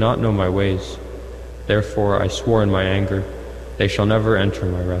 they do not know my ways. Therefore I swore in my anger, they shall never enter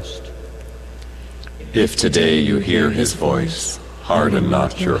my rest. If today you hear his voice, harden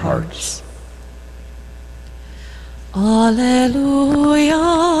not your hearts. Alleluia,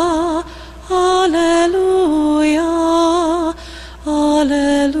 alleluia,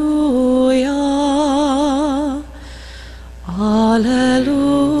 alleluia,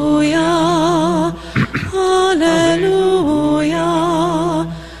 alleluia, alleluia,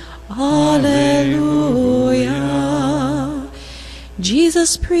 alleluia.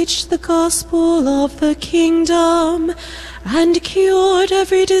 Jesus preached the gospel of the kingdom and cured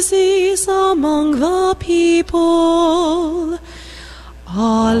every disease among the people.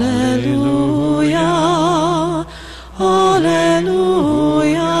 Alleluia,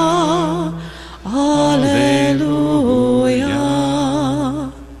 alleluia, alleluia.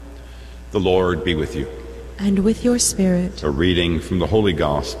 The Lord be with you. And with your spirit. A reading from the Holy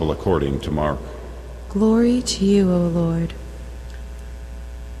Gospel according to Mark. Glory to you, O Lord.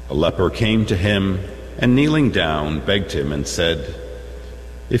 A leper came to him, and kneeling down, begged him and said,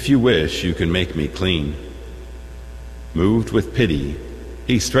 "If you wish, you can make me clean." Moved with pity,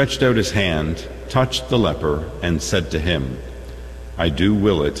 he stretched out his hand, touched the leper, and said to him, "I do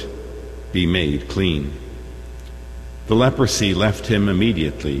will it, be made clean." The leprosy left him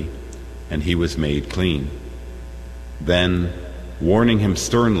immediately, and he was made clean. Then, warning him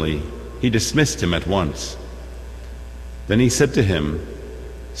sternly, he dismissed him at once. Then he said to him,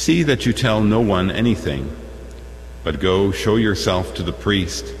 "See that you tell no one anything, but go show yourself to the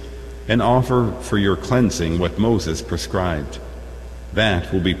priest and offer for your cleansing what Moses prescribed.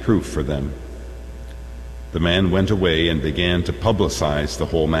 That will be proof for them." The man went away and began to publicize the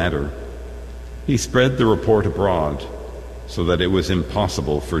whole matter. He spread the report abroad, so that it was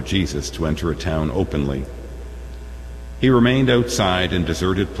impossible for Jesus to enter a town openly. He remained outside in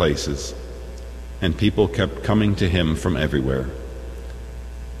deserted places, and people kept coming to him from everywhere.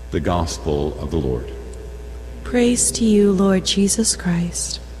 The Gospel of the Lord. Praise to you, Lord Jesus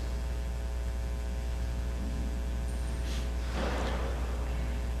Christ.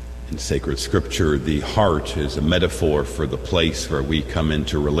 In sacred scripture, the heart is a metaphor for the place where we come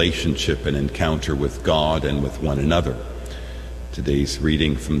into relationship and encounter with God and with one another. Today's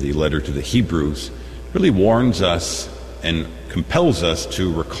reading from the letter to the Hebrews really warns us and compels us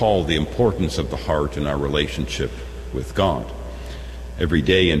to recall the importance of the heart in our relationship with God. Every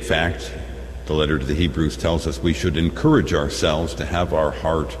day, in fact, the letter to the Hebrews tells us we should encourage ourselves to have our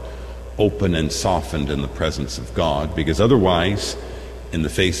heart open and softened in the presence of God, because otherwise, in the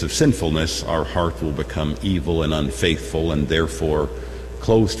face of sinfulness, our heart will become evil and unfaithful and therefore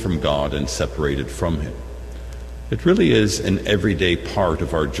closed from God and separated from Him. It really is an everyday part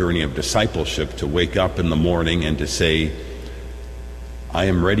of our journey of discipleship to wake up in the morning and to say, I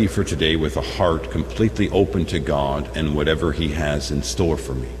am ready for today with a heart completely open to God and whatever He has in store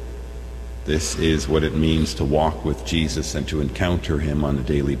for me. This is what it means to walk with Jesus and to encounter Him on a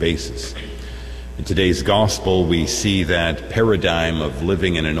daily basis. In today's gospel, we see that paradigm of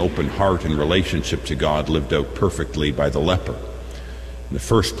living in an open heart in relationship to God lived out perfectly by the leper. In the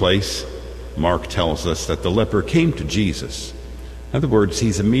first place, Mark tells us that the leper came to Jesus. In other words,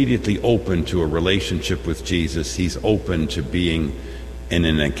 he's immediately open to a relationship with Jesus. He's open to being in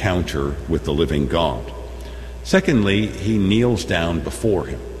an encounter with the living God. Secondly, he kneels down before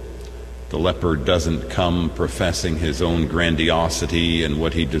Him. The leper doesn't come professing his own grandiosity and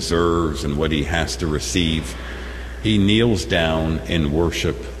what he deserves and what he has to receive. He kneels down in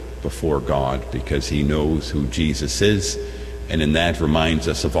worship before God because he knows who Jesus is, and in that reminds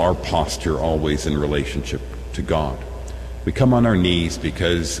us of our posture always in relationship to God. We come on our knees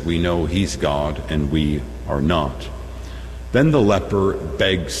because we know He's God and we are not. Then the leper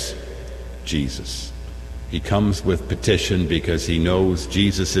begs Jesus. He comes with petition because he knows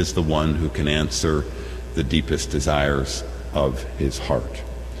Jesus is the one who can answer the deepest desires of his heart.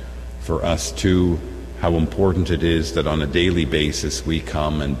 For us too, how important it is that on a daily basis we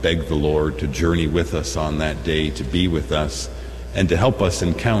come and beg the Lord to journey with us on that day, to be with us, and to help us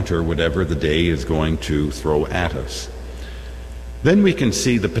encounter whatever the day is going to throw at us. Then we can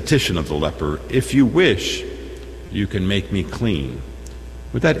see the petition of the leper, "If you wish, you can make me clean."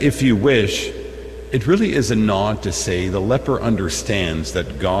 With that "if you wish," it really is a nod to say the leper understands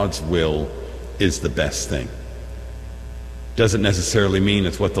that God's will is the best thing. Doesn't necessarily mean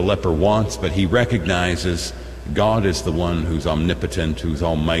it's what the leper wants, but he recognizes God is the one who's omnipotent, who's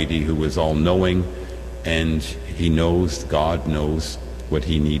almighty, who is all-knowing, and he knows, God knows what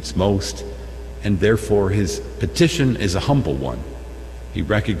he needs most, and therefore his petition is a humble one. He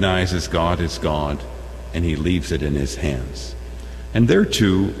recognizes God is God, and he leaves it in his hands. And there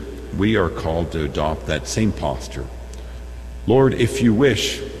too, we are called to adopt that same posture. Lord, if you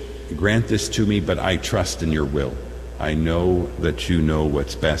wish, grant this to me, but I trust in your will. I know that you know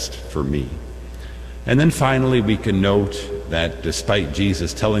what's best for me. And then finally, we can note that despite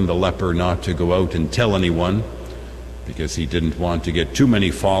Jesus telling the leper not to go out and tell anyone, because he didn't want to get too many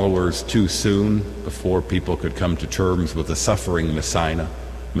followers too soon before people could come to terms with the suffering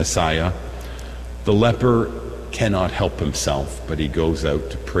Messiah, the leper cannot help himself, but he goes out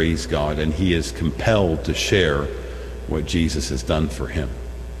to praise God, and he is compelled to share what Jesus has done for him.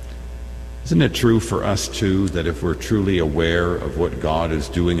 Isn't it true for us too that if we're truly aware of what God is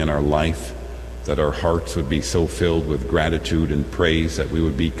doing in our life, that our hearts would be so filled with gratitude and praise that we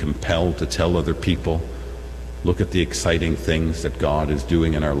would be compelled to tell other people, look at the exciting things that God is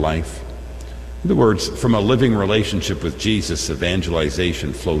doing in our life? In other words, from a living relationship with Jesus,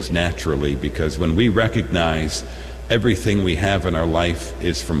 evangelization flows naturally, because when we recognize everything we have in our life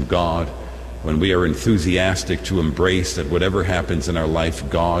is from God, when we are enthusiastic to embrace that whatever happens in our life,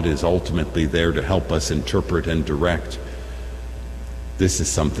 God is ultimately there to help us interpret and direct, this is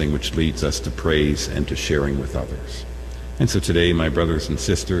something which leads us to praise and to sharing with others. And so today, my brothers and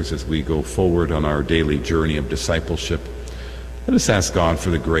sisters, as we go forward on our daily journey of discipleship, let us ask God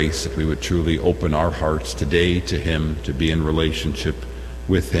for the grace that we would truly open our hearts today to him, to be in relationship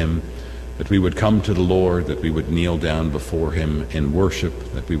with him, that we would come to the Lord, that we would kneel down before him in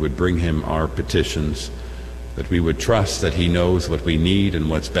worship, that we would bring him our petitions, that we would trust that he knows what we need and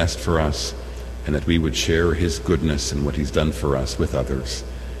what's best for us, and that we would share his goodness and what he's done for us with others.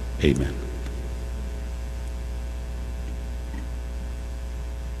 Amen.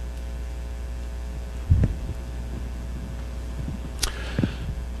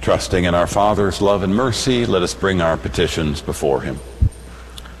 Trusting in our Father's love and mercy, let us bring our petitions before him.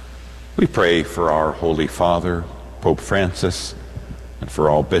 We pray for our Holy Father, Pope Francis, and for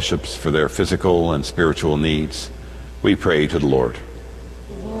all bishops for their physical and spiritual needs. We pray to the Lord.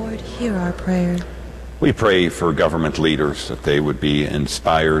 Lord, hear our prayer. We pray for government leaders, that they would be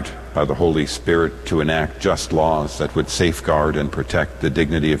inspired by the Holy Spirit to enact just laws that would safeguard and protect the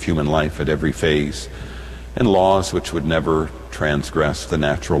dignity of human life at every phase, and laws which would never transgress the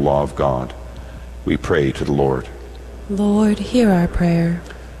natural law of God. We pray to the Lord. Lord, hear our prayer.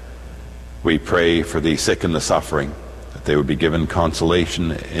 We pray for the sick and the suffering, that they would be given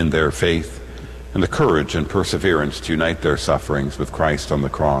consolation in their faith and the courage and perseverance to unite their sufferings with Christ on the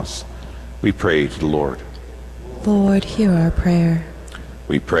cross. We pray to the Lord. Lord, hear our prayer.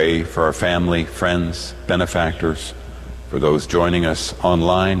 We pray for our family, friends, benefactors, for those joining us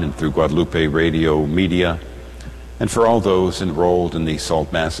online and through Guadalupe Radio Media, and for all those enrolled in the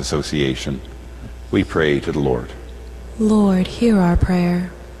Salt Mass Association. We pray to the Lord. Lord, hear our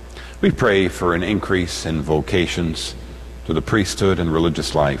prayer. We pray for an increase in vocations to the priesthood and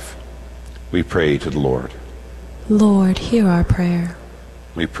religious life. We pray to the Lord. Lord, hear our prayer.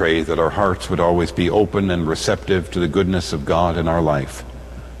 We pray that our hearts would always be open and receptive to the goodness of God in our life.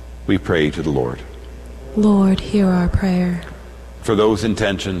 We pray to the Lord. Lord, hear our prayer. For those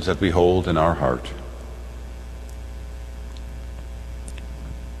intentions that we hold in our heart,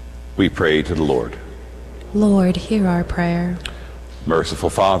 we pray to the Lord. Lord, hear our prayer. Merciful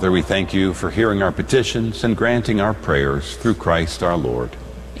Father, we thank you for hearing our petitions and granting our prayers through Christ our Lord.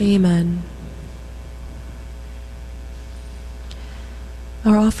 Amen.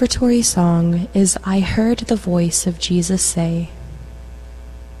 Our offertory song is "I Heard the Voice of Jesus Say."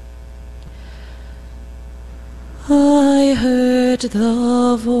 I heard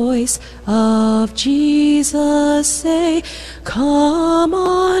the voice of Jesus say, "Come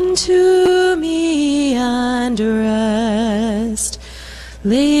unto me and rest.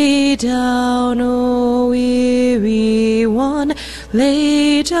 Lay down, O weary one,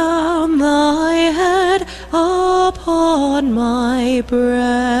 lay down thy head my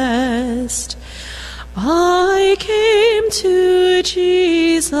breast. I came to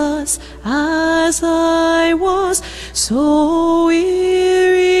Jesus as I was, so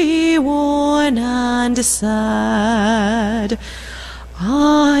weary, worn, and sad.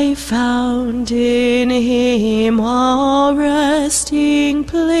 I found in him a resting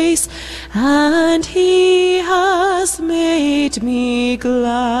place, and he has made me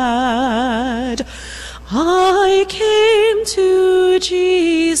glad. I came to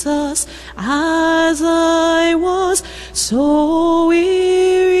Jesus as I was, so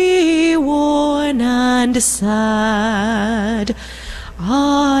weary, worn, and sad.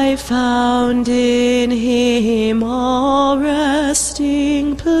 I found in him a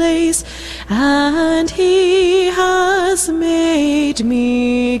resting place, and he has made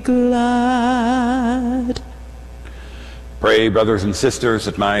me glad. Pray, brothers and sisters,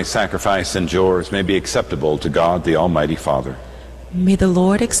 that my sacrifice and yours may be acceptable to God the Almighty Father. May the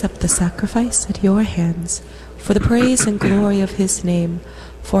Lord accept the sacrifice at your hands, for the praise and glory of his name,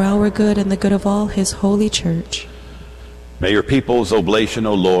 for our good and the good of all his holy church. May your people's oblation,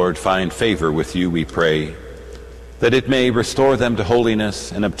 O Lord, find favor with you, we pray, that it may restore them to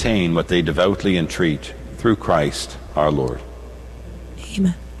holiness and obtain what they devoutly entreat, through Christ our Lord.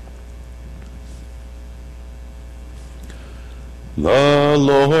 Amen. The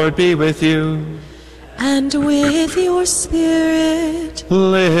Lord be with you. And with your spirit.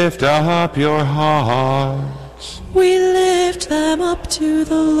 Lift up your hearts. We lift them up to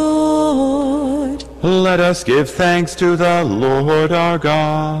the Lord. Let us give thanks to the Lord our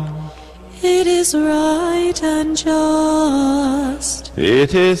God. It is right and just.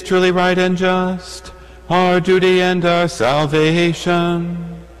 It is truly right and just, our duty and our salvation,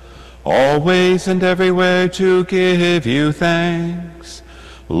 always and everywhere to give you thanks,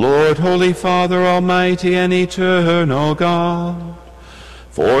 Lord, Holy Father, Almighty and Eternal God.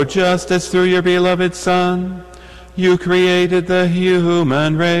 For just as through your beloved Son you created the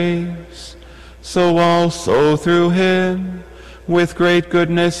human race, so also through him with great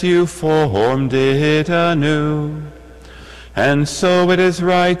goodness you formed it anew. And so it is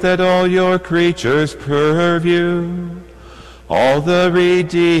right that all your creatures prove you, all the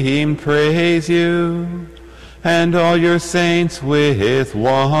redeemed praise you, and all your saints with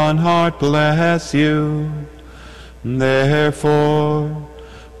one heart bless you. Therefore,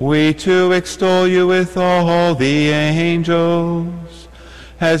 we too extol you with all the angels,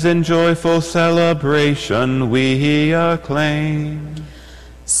 as in joyful celebration we acclaim.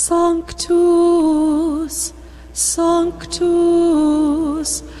 Sanctus,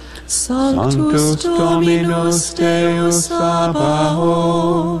 Sanctus, Sanctus Dominus Deus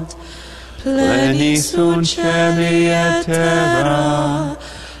Sabaoth, plenis sunt caeli et terra,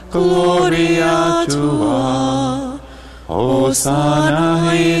 gloria tua,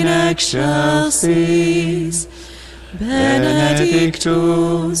 Hosanna in excelsis,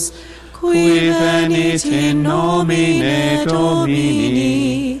 benedictus, qui venit in nomine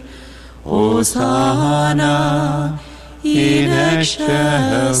Domini, Hosanna in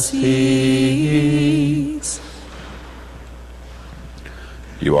excelsis.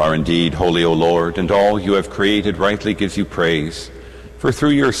 You are indeed holy, O Lord, and all you have created rightly gives you praise. For through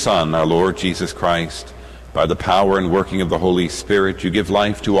your Son, our Lord Jesus Christ, by the power and working of the Holy Spirit, you give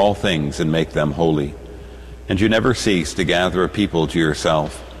life to all things and make them holy. And you never cease to gather a people to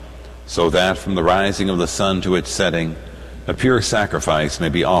yourself, so that from the rising of the sun to its setting, a pure sacrifice may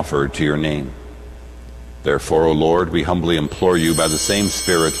be offered to your name. Therefore, O Lord, we humbly implore you by the same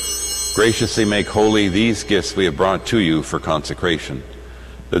Spirit, graciously make holy these gifts we have brought to you for consecration,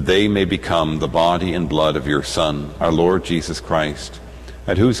 that they may become the body and blood of your Son, our Lord Jesus Christ,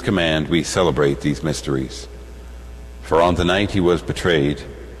 at whose command we celebrate these mysteries. For on the night he was betrayed,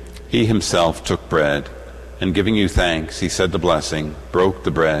 he himself took bread, and giving you thanks, he said the blessing, broke the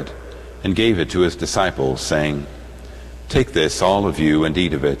bread, and gave it to his disciples, saying, "Take this, all of you, and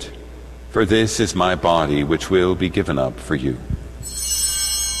eat of it, for this is my body, which will be given up for you."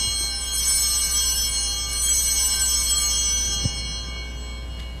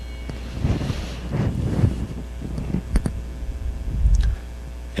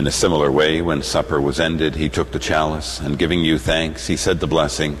 In a similar way, when supper was ended, he took the chalice, and giving you thanks, he said the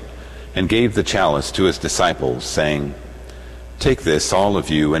blessing, and gave the chalice to his disciples, saying, "Take this, all of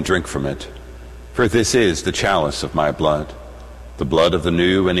you, and drink from it, for this is the chalice of my blood, the blood of the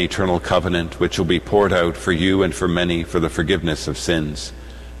new and eternal covenant, which will be poured out for you and for many for the forgiveness of sins.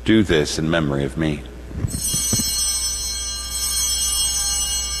 Do this in memory of me."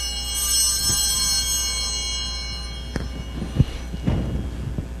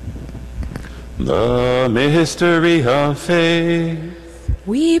 The mystery of faith.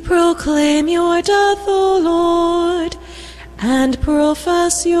 We proclaim your death, O Lord, and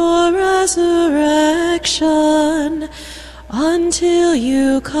profess your resurrection until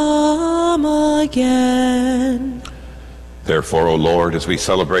you come again. Therefore, O Lord, as we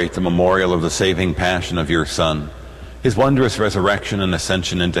celebrate the memorial of the saving passion of your Son, his wondrous resurrection and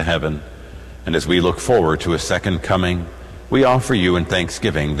ascension into heaven, and as we look forward to his second coming, we offer you in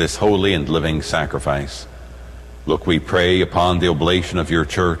thanksgiving this holy and living sacrifice. Look, we pray, upon the oblation of your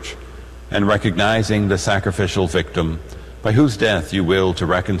church, and recognizing the sacrificial victim, by whose death you will to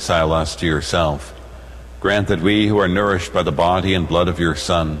reconcile us to yourself, grant that we who are nourished by the body and blood of your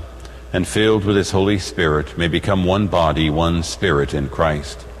Son, and filled with his Holy Spirit, may become one body, one spirit in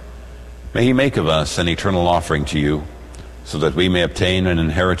Christ. May he make of us an eternal offering to you, so that we may obtain an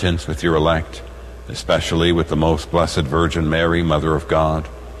inheritance with your elect, especially with the most blessed Virgin Mary, Mother of God,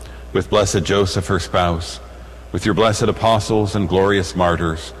 with blessed Joseph, her spouse, with your blessed apostles and glorious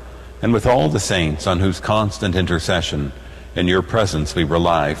martyrs, and with all the saints on whose constant intercession in your presence we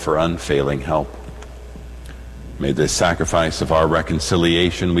rely for unfailing help. May this sacrifice of our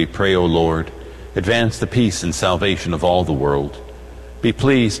reconciliation, we pray, O Lord, advance the peace and salvation of all the world. Be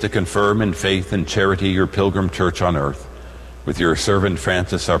pleased to confirm in faith and charity your pilgrim church on earth, with your servant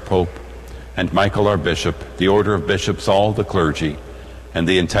Francis our Pope, and Michael our Bishop, the order of bishops, all the clergy, and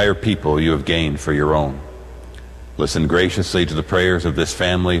the entire people you have gained for your own. Listen graciously to the prayers of this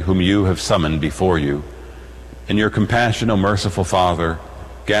family whom you have summoned before you. In your compassion, O merciful Father,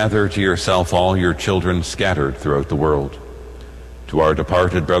 gather to yourself all your children scattered throughout the world. To our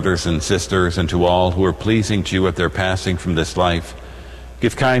departed brothers and sisters, and to all who are pleasing to you at their passing from this life,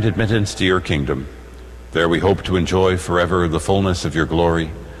 give kind admittance to your kingdom. There we hope to enjoy forever the fullness of your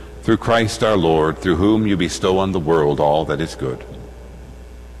glory, through Christ our Lord, through whom you bestow on the world all that is good.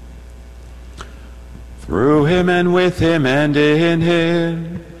 Through him and with him and in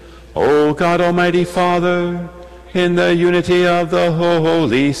him, O God, Almighty Father, in the unity of the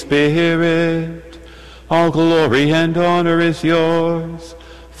Holy Spirit, all glory and honor is yours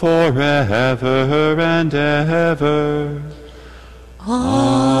forever and ever.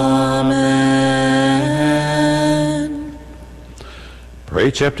 Amen.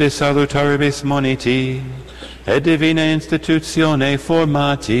 Preceptis salutaribus moniti, et divina institutione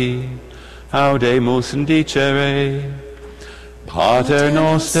formati, audemus indicere. Pater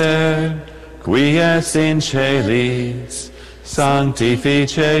noster, qui es in celis,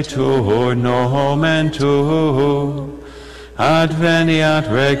 sanctificetur nomen tuum, adveniat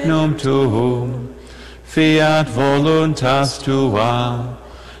regnum tuum, fiat voluntas tua,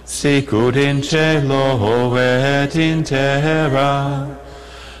 sicut in cielo et in terra.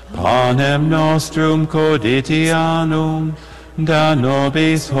 Panem nostrum quotidianum da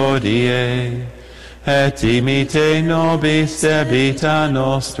nobis hodie, et dimite nobis debita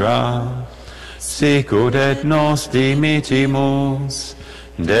nostra, sicut et nos dimitimus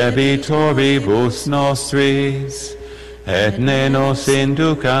debitoribus nostris, et ne nos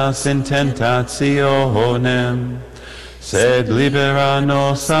inducas in tentationem, sed libera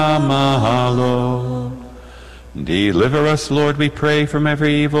nos a malo. Deliver us, Lord, we pray, from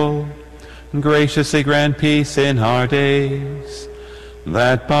every evil, and graciously grant peace in our days,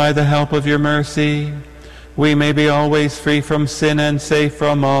 that by the help of your mercy we may be always free from sin and safe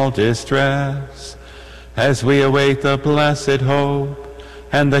from all distress, as we await the blessed hope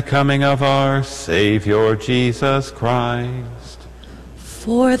and the coming of our Savior Jesus Christ.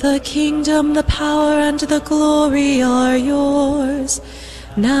 For the kingdom, the power, and the glory are yours,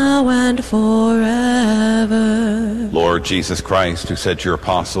 now and forever. Lord Jesus Christ, who said to your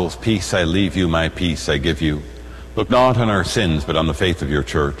apostles, "Peace I leave you, my peace I give you," look not on our sins, but on the faith of your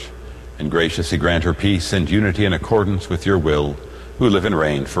church, and graciously grant her peace and unity in accordance with your will, who live and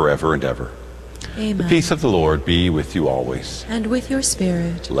reign forever and ever. Amen. The peace of the Lord be with you always. And with your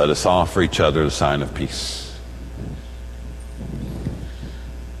spirit. Let us offer each other the sign of peace.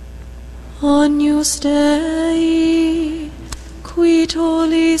 Agnus Dei, qui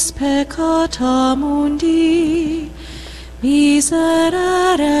tollis peccata mundi,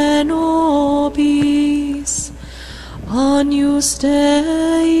 miserere nobis. Agnus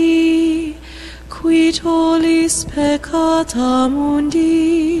Dei, qui tollis peccata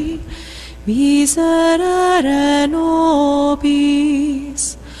mundi, miserere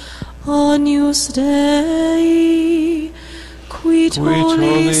nobis. Agnus Dei, qui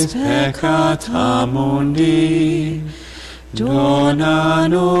tollis peccata mundi, dona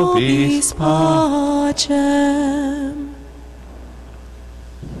nobis pacem.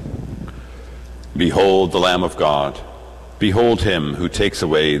 Behold the Lamb of God. Behold him who takes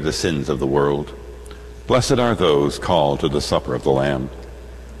away the sins of the world. Blessed are those called to the supper of the Lamb.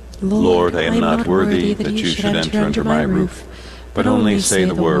 Lord, I am not worthy that you should enter under my roof, but only say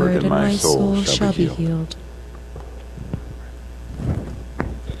the word, and my soul shall be healed.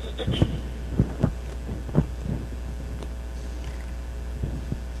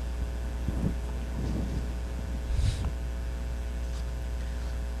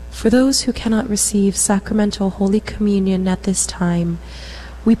 For those who cannot receive sacramental Holy Communion at this time,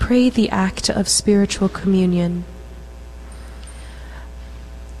 we pray the act of spiritual communion.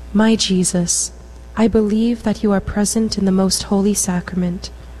 My Jesus, I believe that you are present in the most holy sacrament.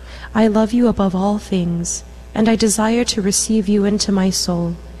 I love you above all things, and I desire to receive you into my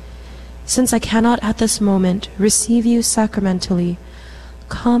soul. Since I cannot at this moment receive you sacramentally,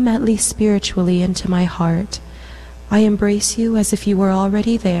 come at least spiritually into my heart. I embrace you as if you were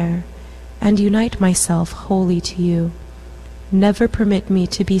already there, and unite myself wholly to you. Never permit me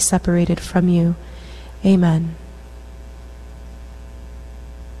to be separated from you. Amen.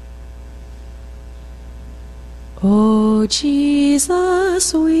 O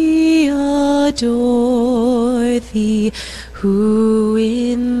Jesus, we adore thee, who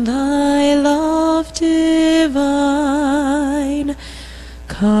in thy love divine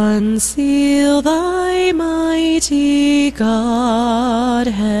conceal thy mighty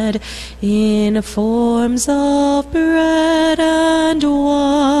Godhead in forms of bread and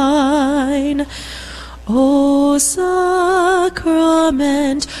wine. O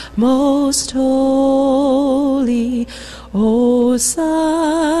sacrament most holy, O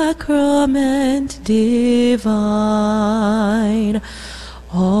sacrament divine,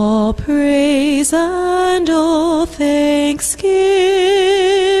 all praise and all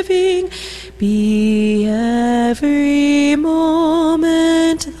thanksgiving be every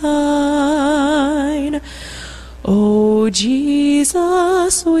moment thine. O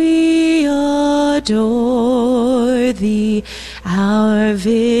Jesus, we adore thee, our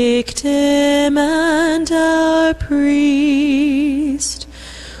victim and our priest,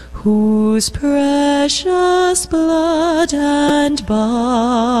 whose precious blood and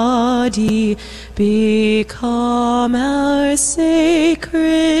body become our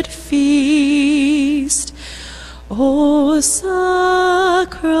sacred feast. O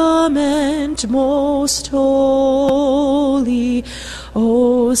sacrament most holy,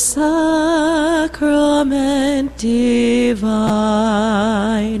 O sacrament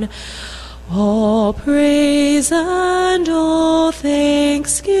divine, all praise and all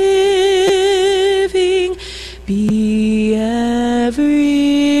thanksgiving be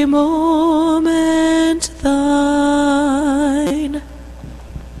every moment thine.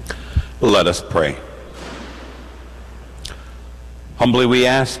 Let us pray. Humbly we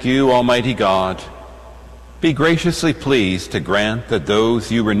ask you, Almighty God, be graciously pleased to grant that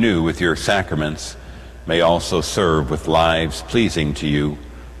those you renew with your sacraments may also serve with lives pleasing to you,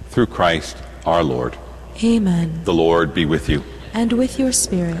 through Christ our Lord. Amen. The Lord be with you. And with your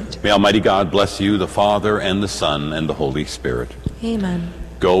spirit. May Almighty God bless you, the Father, and the Son, and the Holy Spirit. Amen.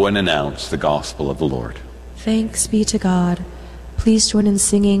 Go and announce the gospel of the Lord. Thanks be to God. Please join in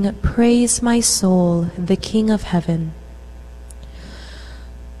singing, Praise my soul, the King of heaven.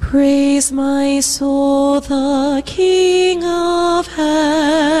 Praise my soul, the King of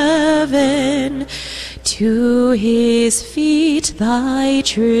heaven. To his feet thy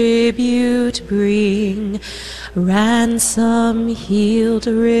tribute bring. Ransom, healed,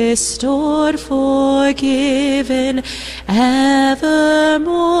 restored, forgiven.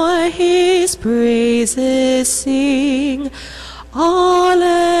 Evermore his praises sing.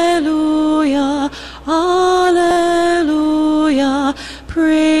 Alleluia, alleluia.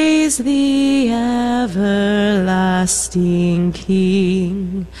 Praise the everlasting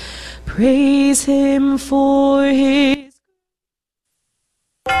King. Praise him for his...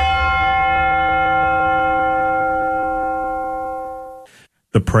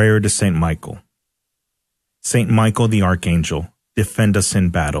 The Prayer to Saint Michael. Saint Michael the Archangel, defend us in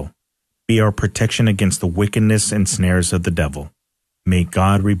battle. Be our protection against the wickedness and snares of the devil. May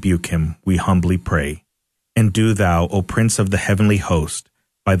God rebuke him, we humbly pray. And do thou, O Prince of the heavenly host,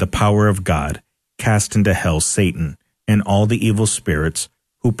 by the power of God, cast into hell Satan and all the evil spirits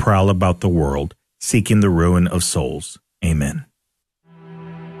who prowl about the world, seeking the ruin of souls. Amen.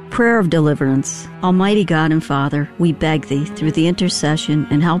 Prayer of Deliverance. Almighty God and Father, we beg Thee, through the intercession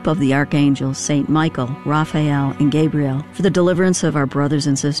and help of the archangels, Saint Michael, Raphael, and Gabriel, for the deliverance of our brothers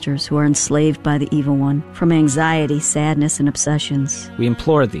and sisters who are enslaved by the evil one, from anxiety, sadness, and obsessions. We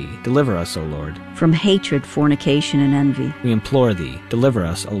implore Thee, deliver us, O Lord. From hatred, fornication, and envy. We implore Thee, deliver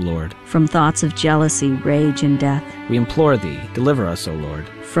us, O Lord. From thoughts of jealousy, rage, and death. We implore Thee, deliver us, O Lord.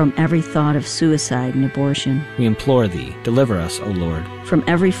 From every thought of suicide and abortion. We implore Thee, deliver us, O Lord. From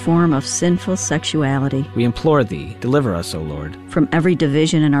every form of sinful sexuality. We implore Thee, deliver us, O Lord. From every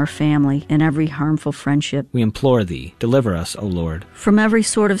division in our family and every harmful friendship. We implore Thee, deliver us, O Lord. From every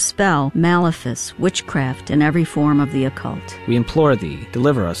sort of spell, malefice, witchcraft, and every form of the occult. We implore Thee,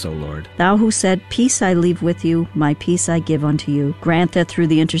 deliver us, O Lord. Thou who said, Peace I leave with you, my peace I give unto you, grant that through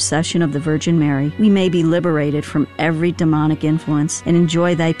the intercession of the Virgin Mary, we may be liberated from every demonic influence and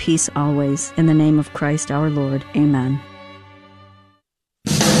enjoy Thy peace always. In the name of Christ our Lord. Amen.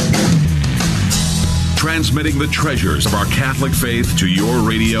 Transmitting the treasures of our Catholic faith to your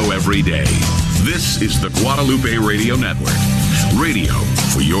radio every day. This is the Guadalupe Radio Network. Radio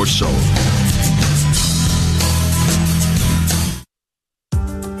for your soul.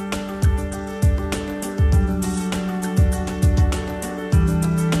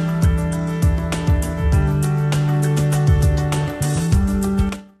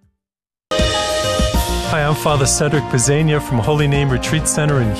 Hi, I'm Father Cedric Pizzania from Holy Name Retreat Center in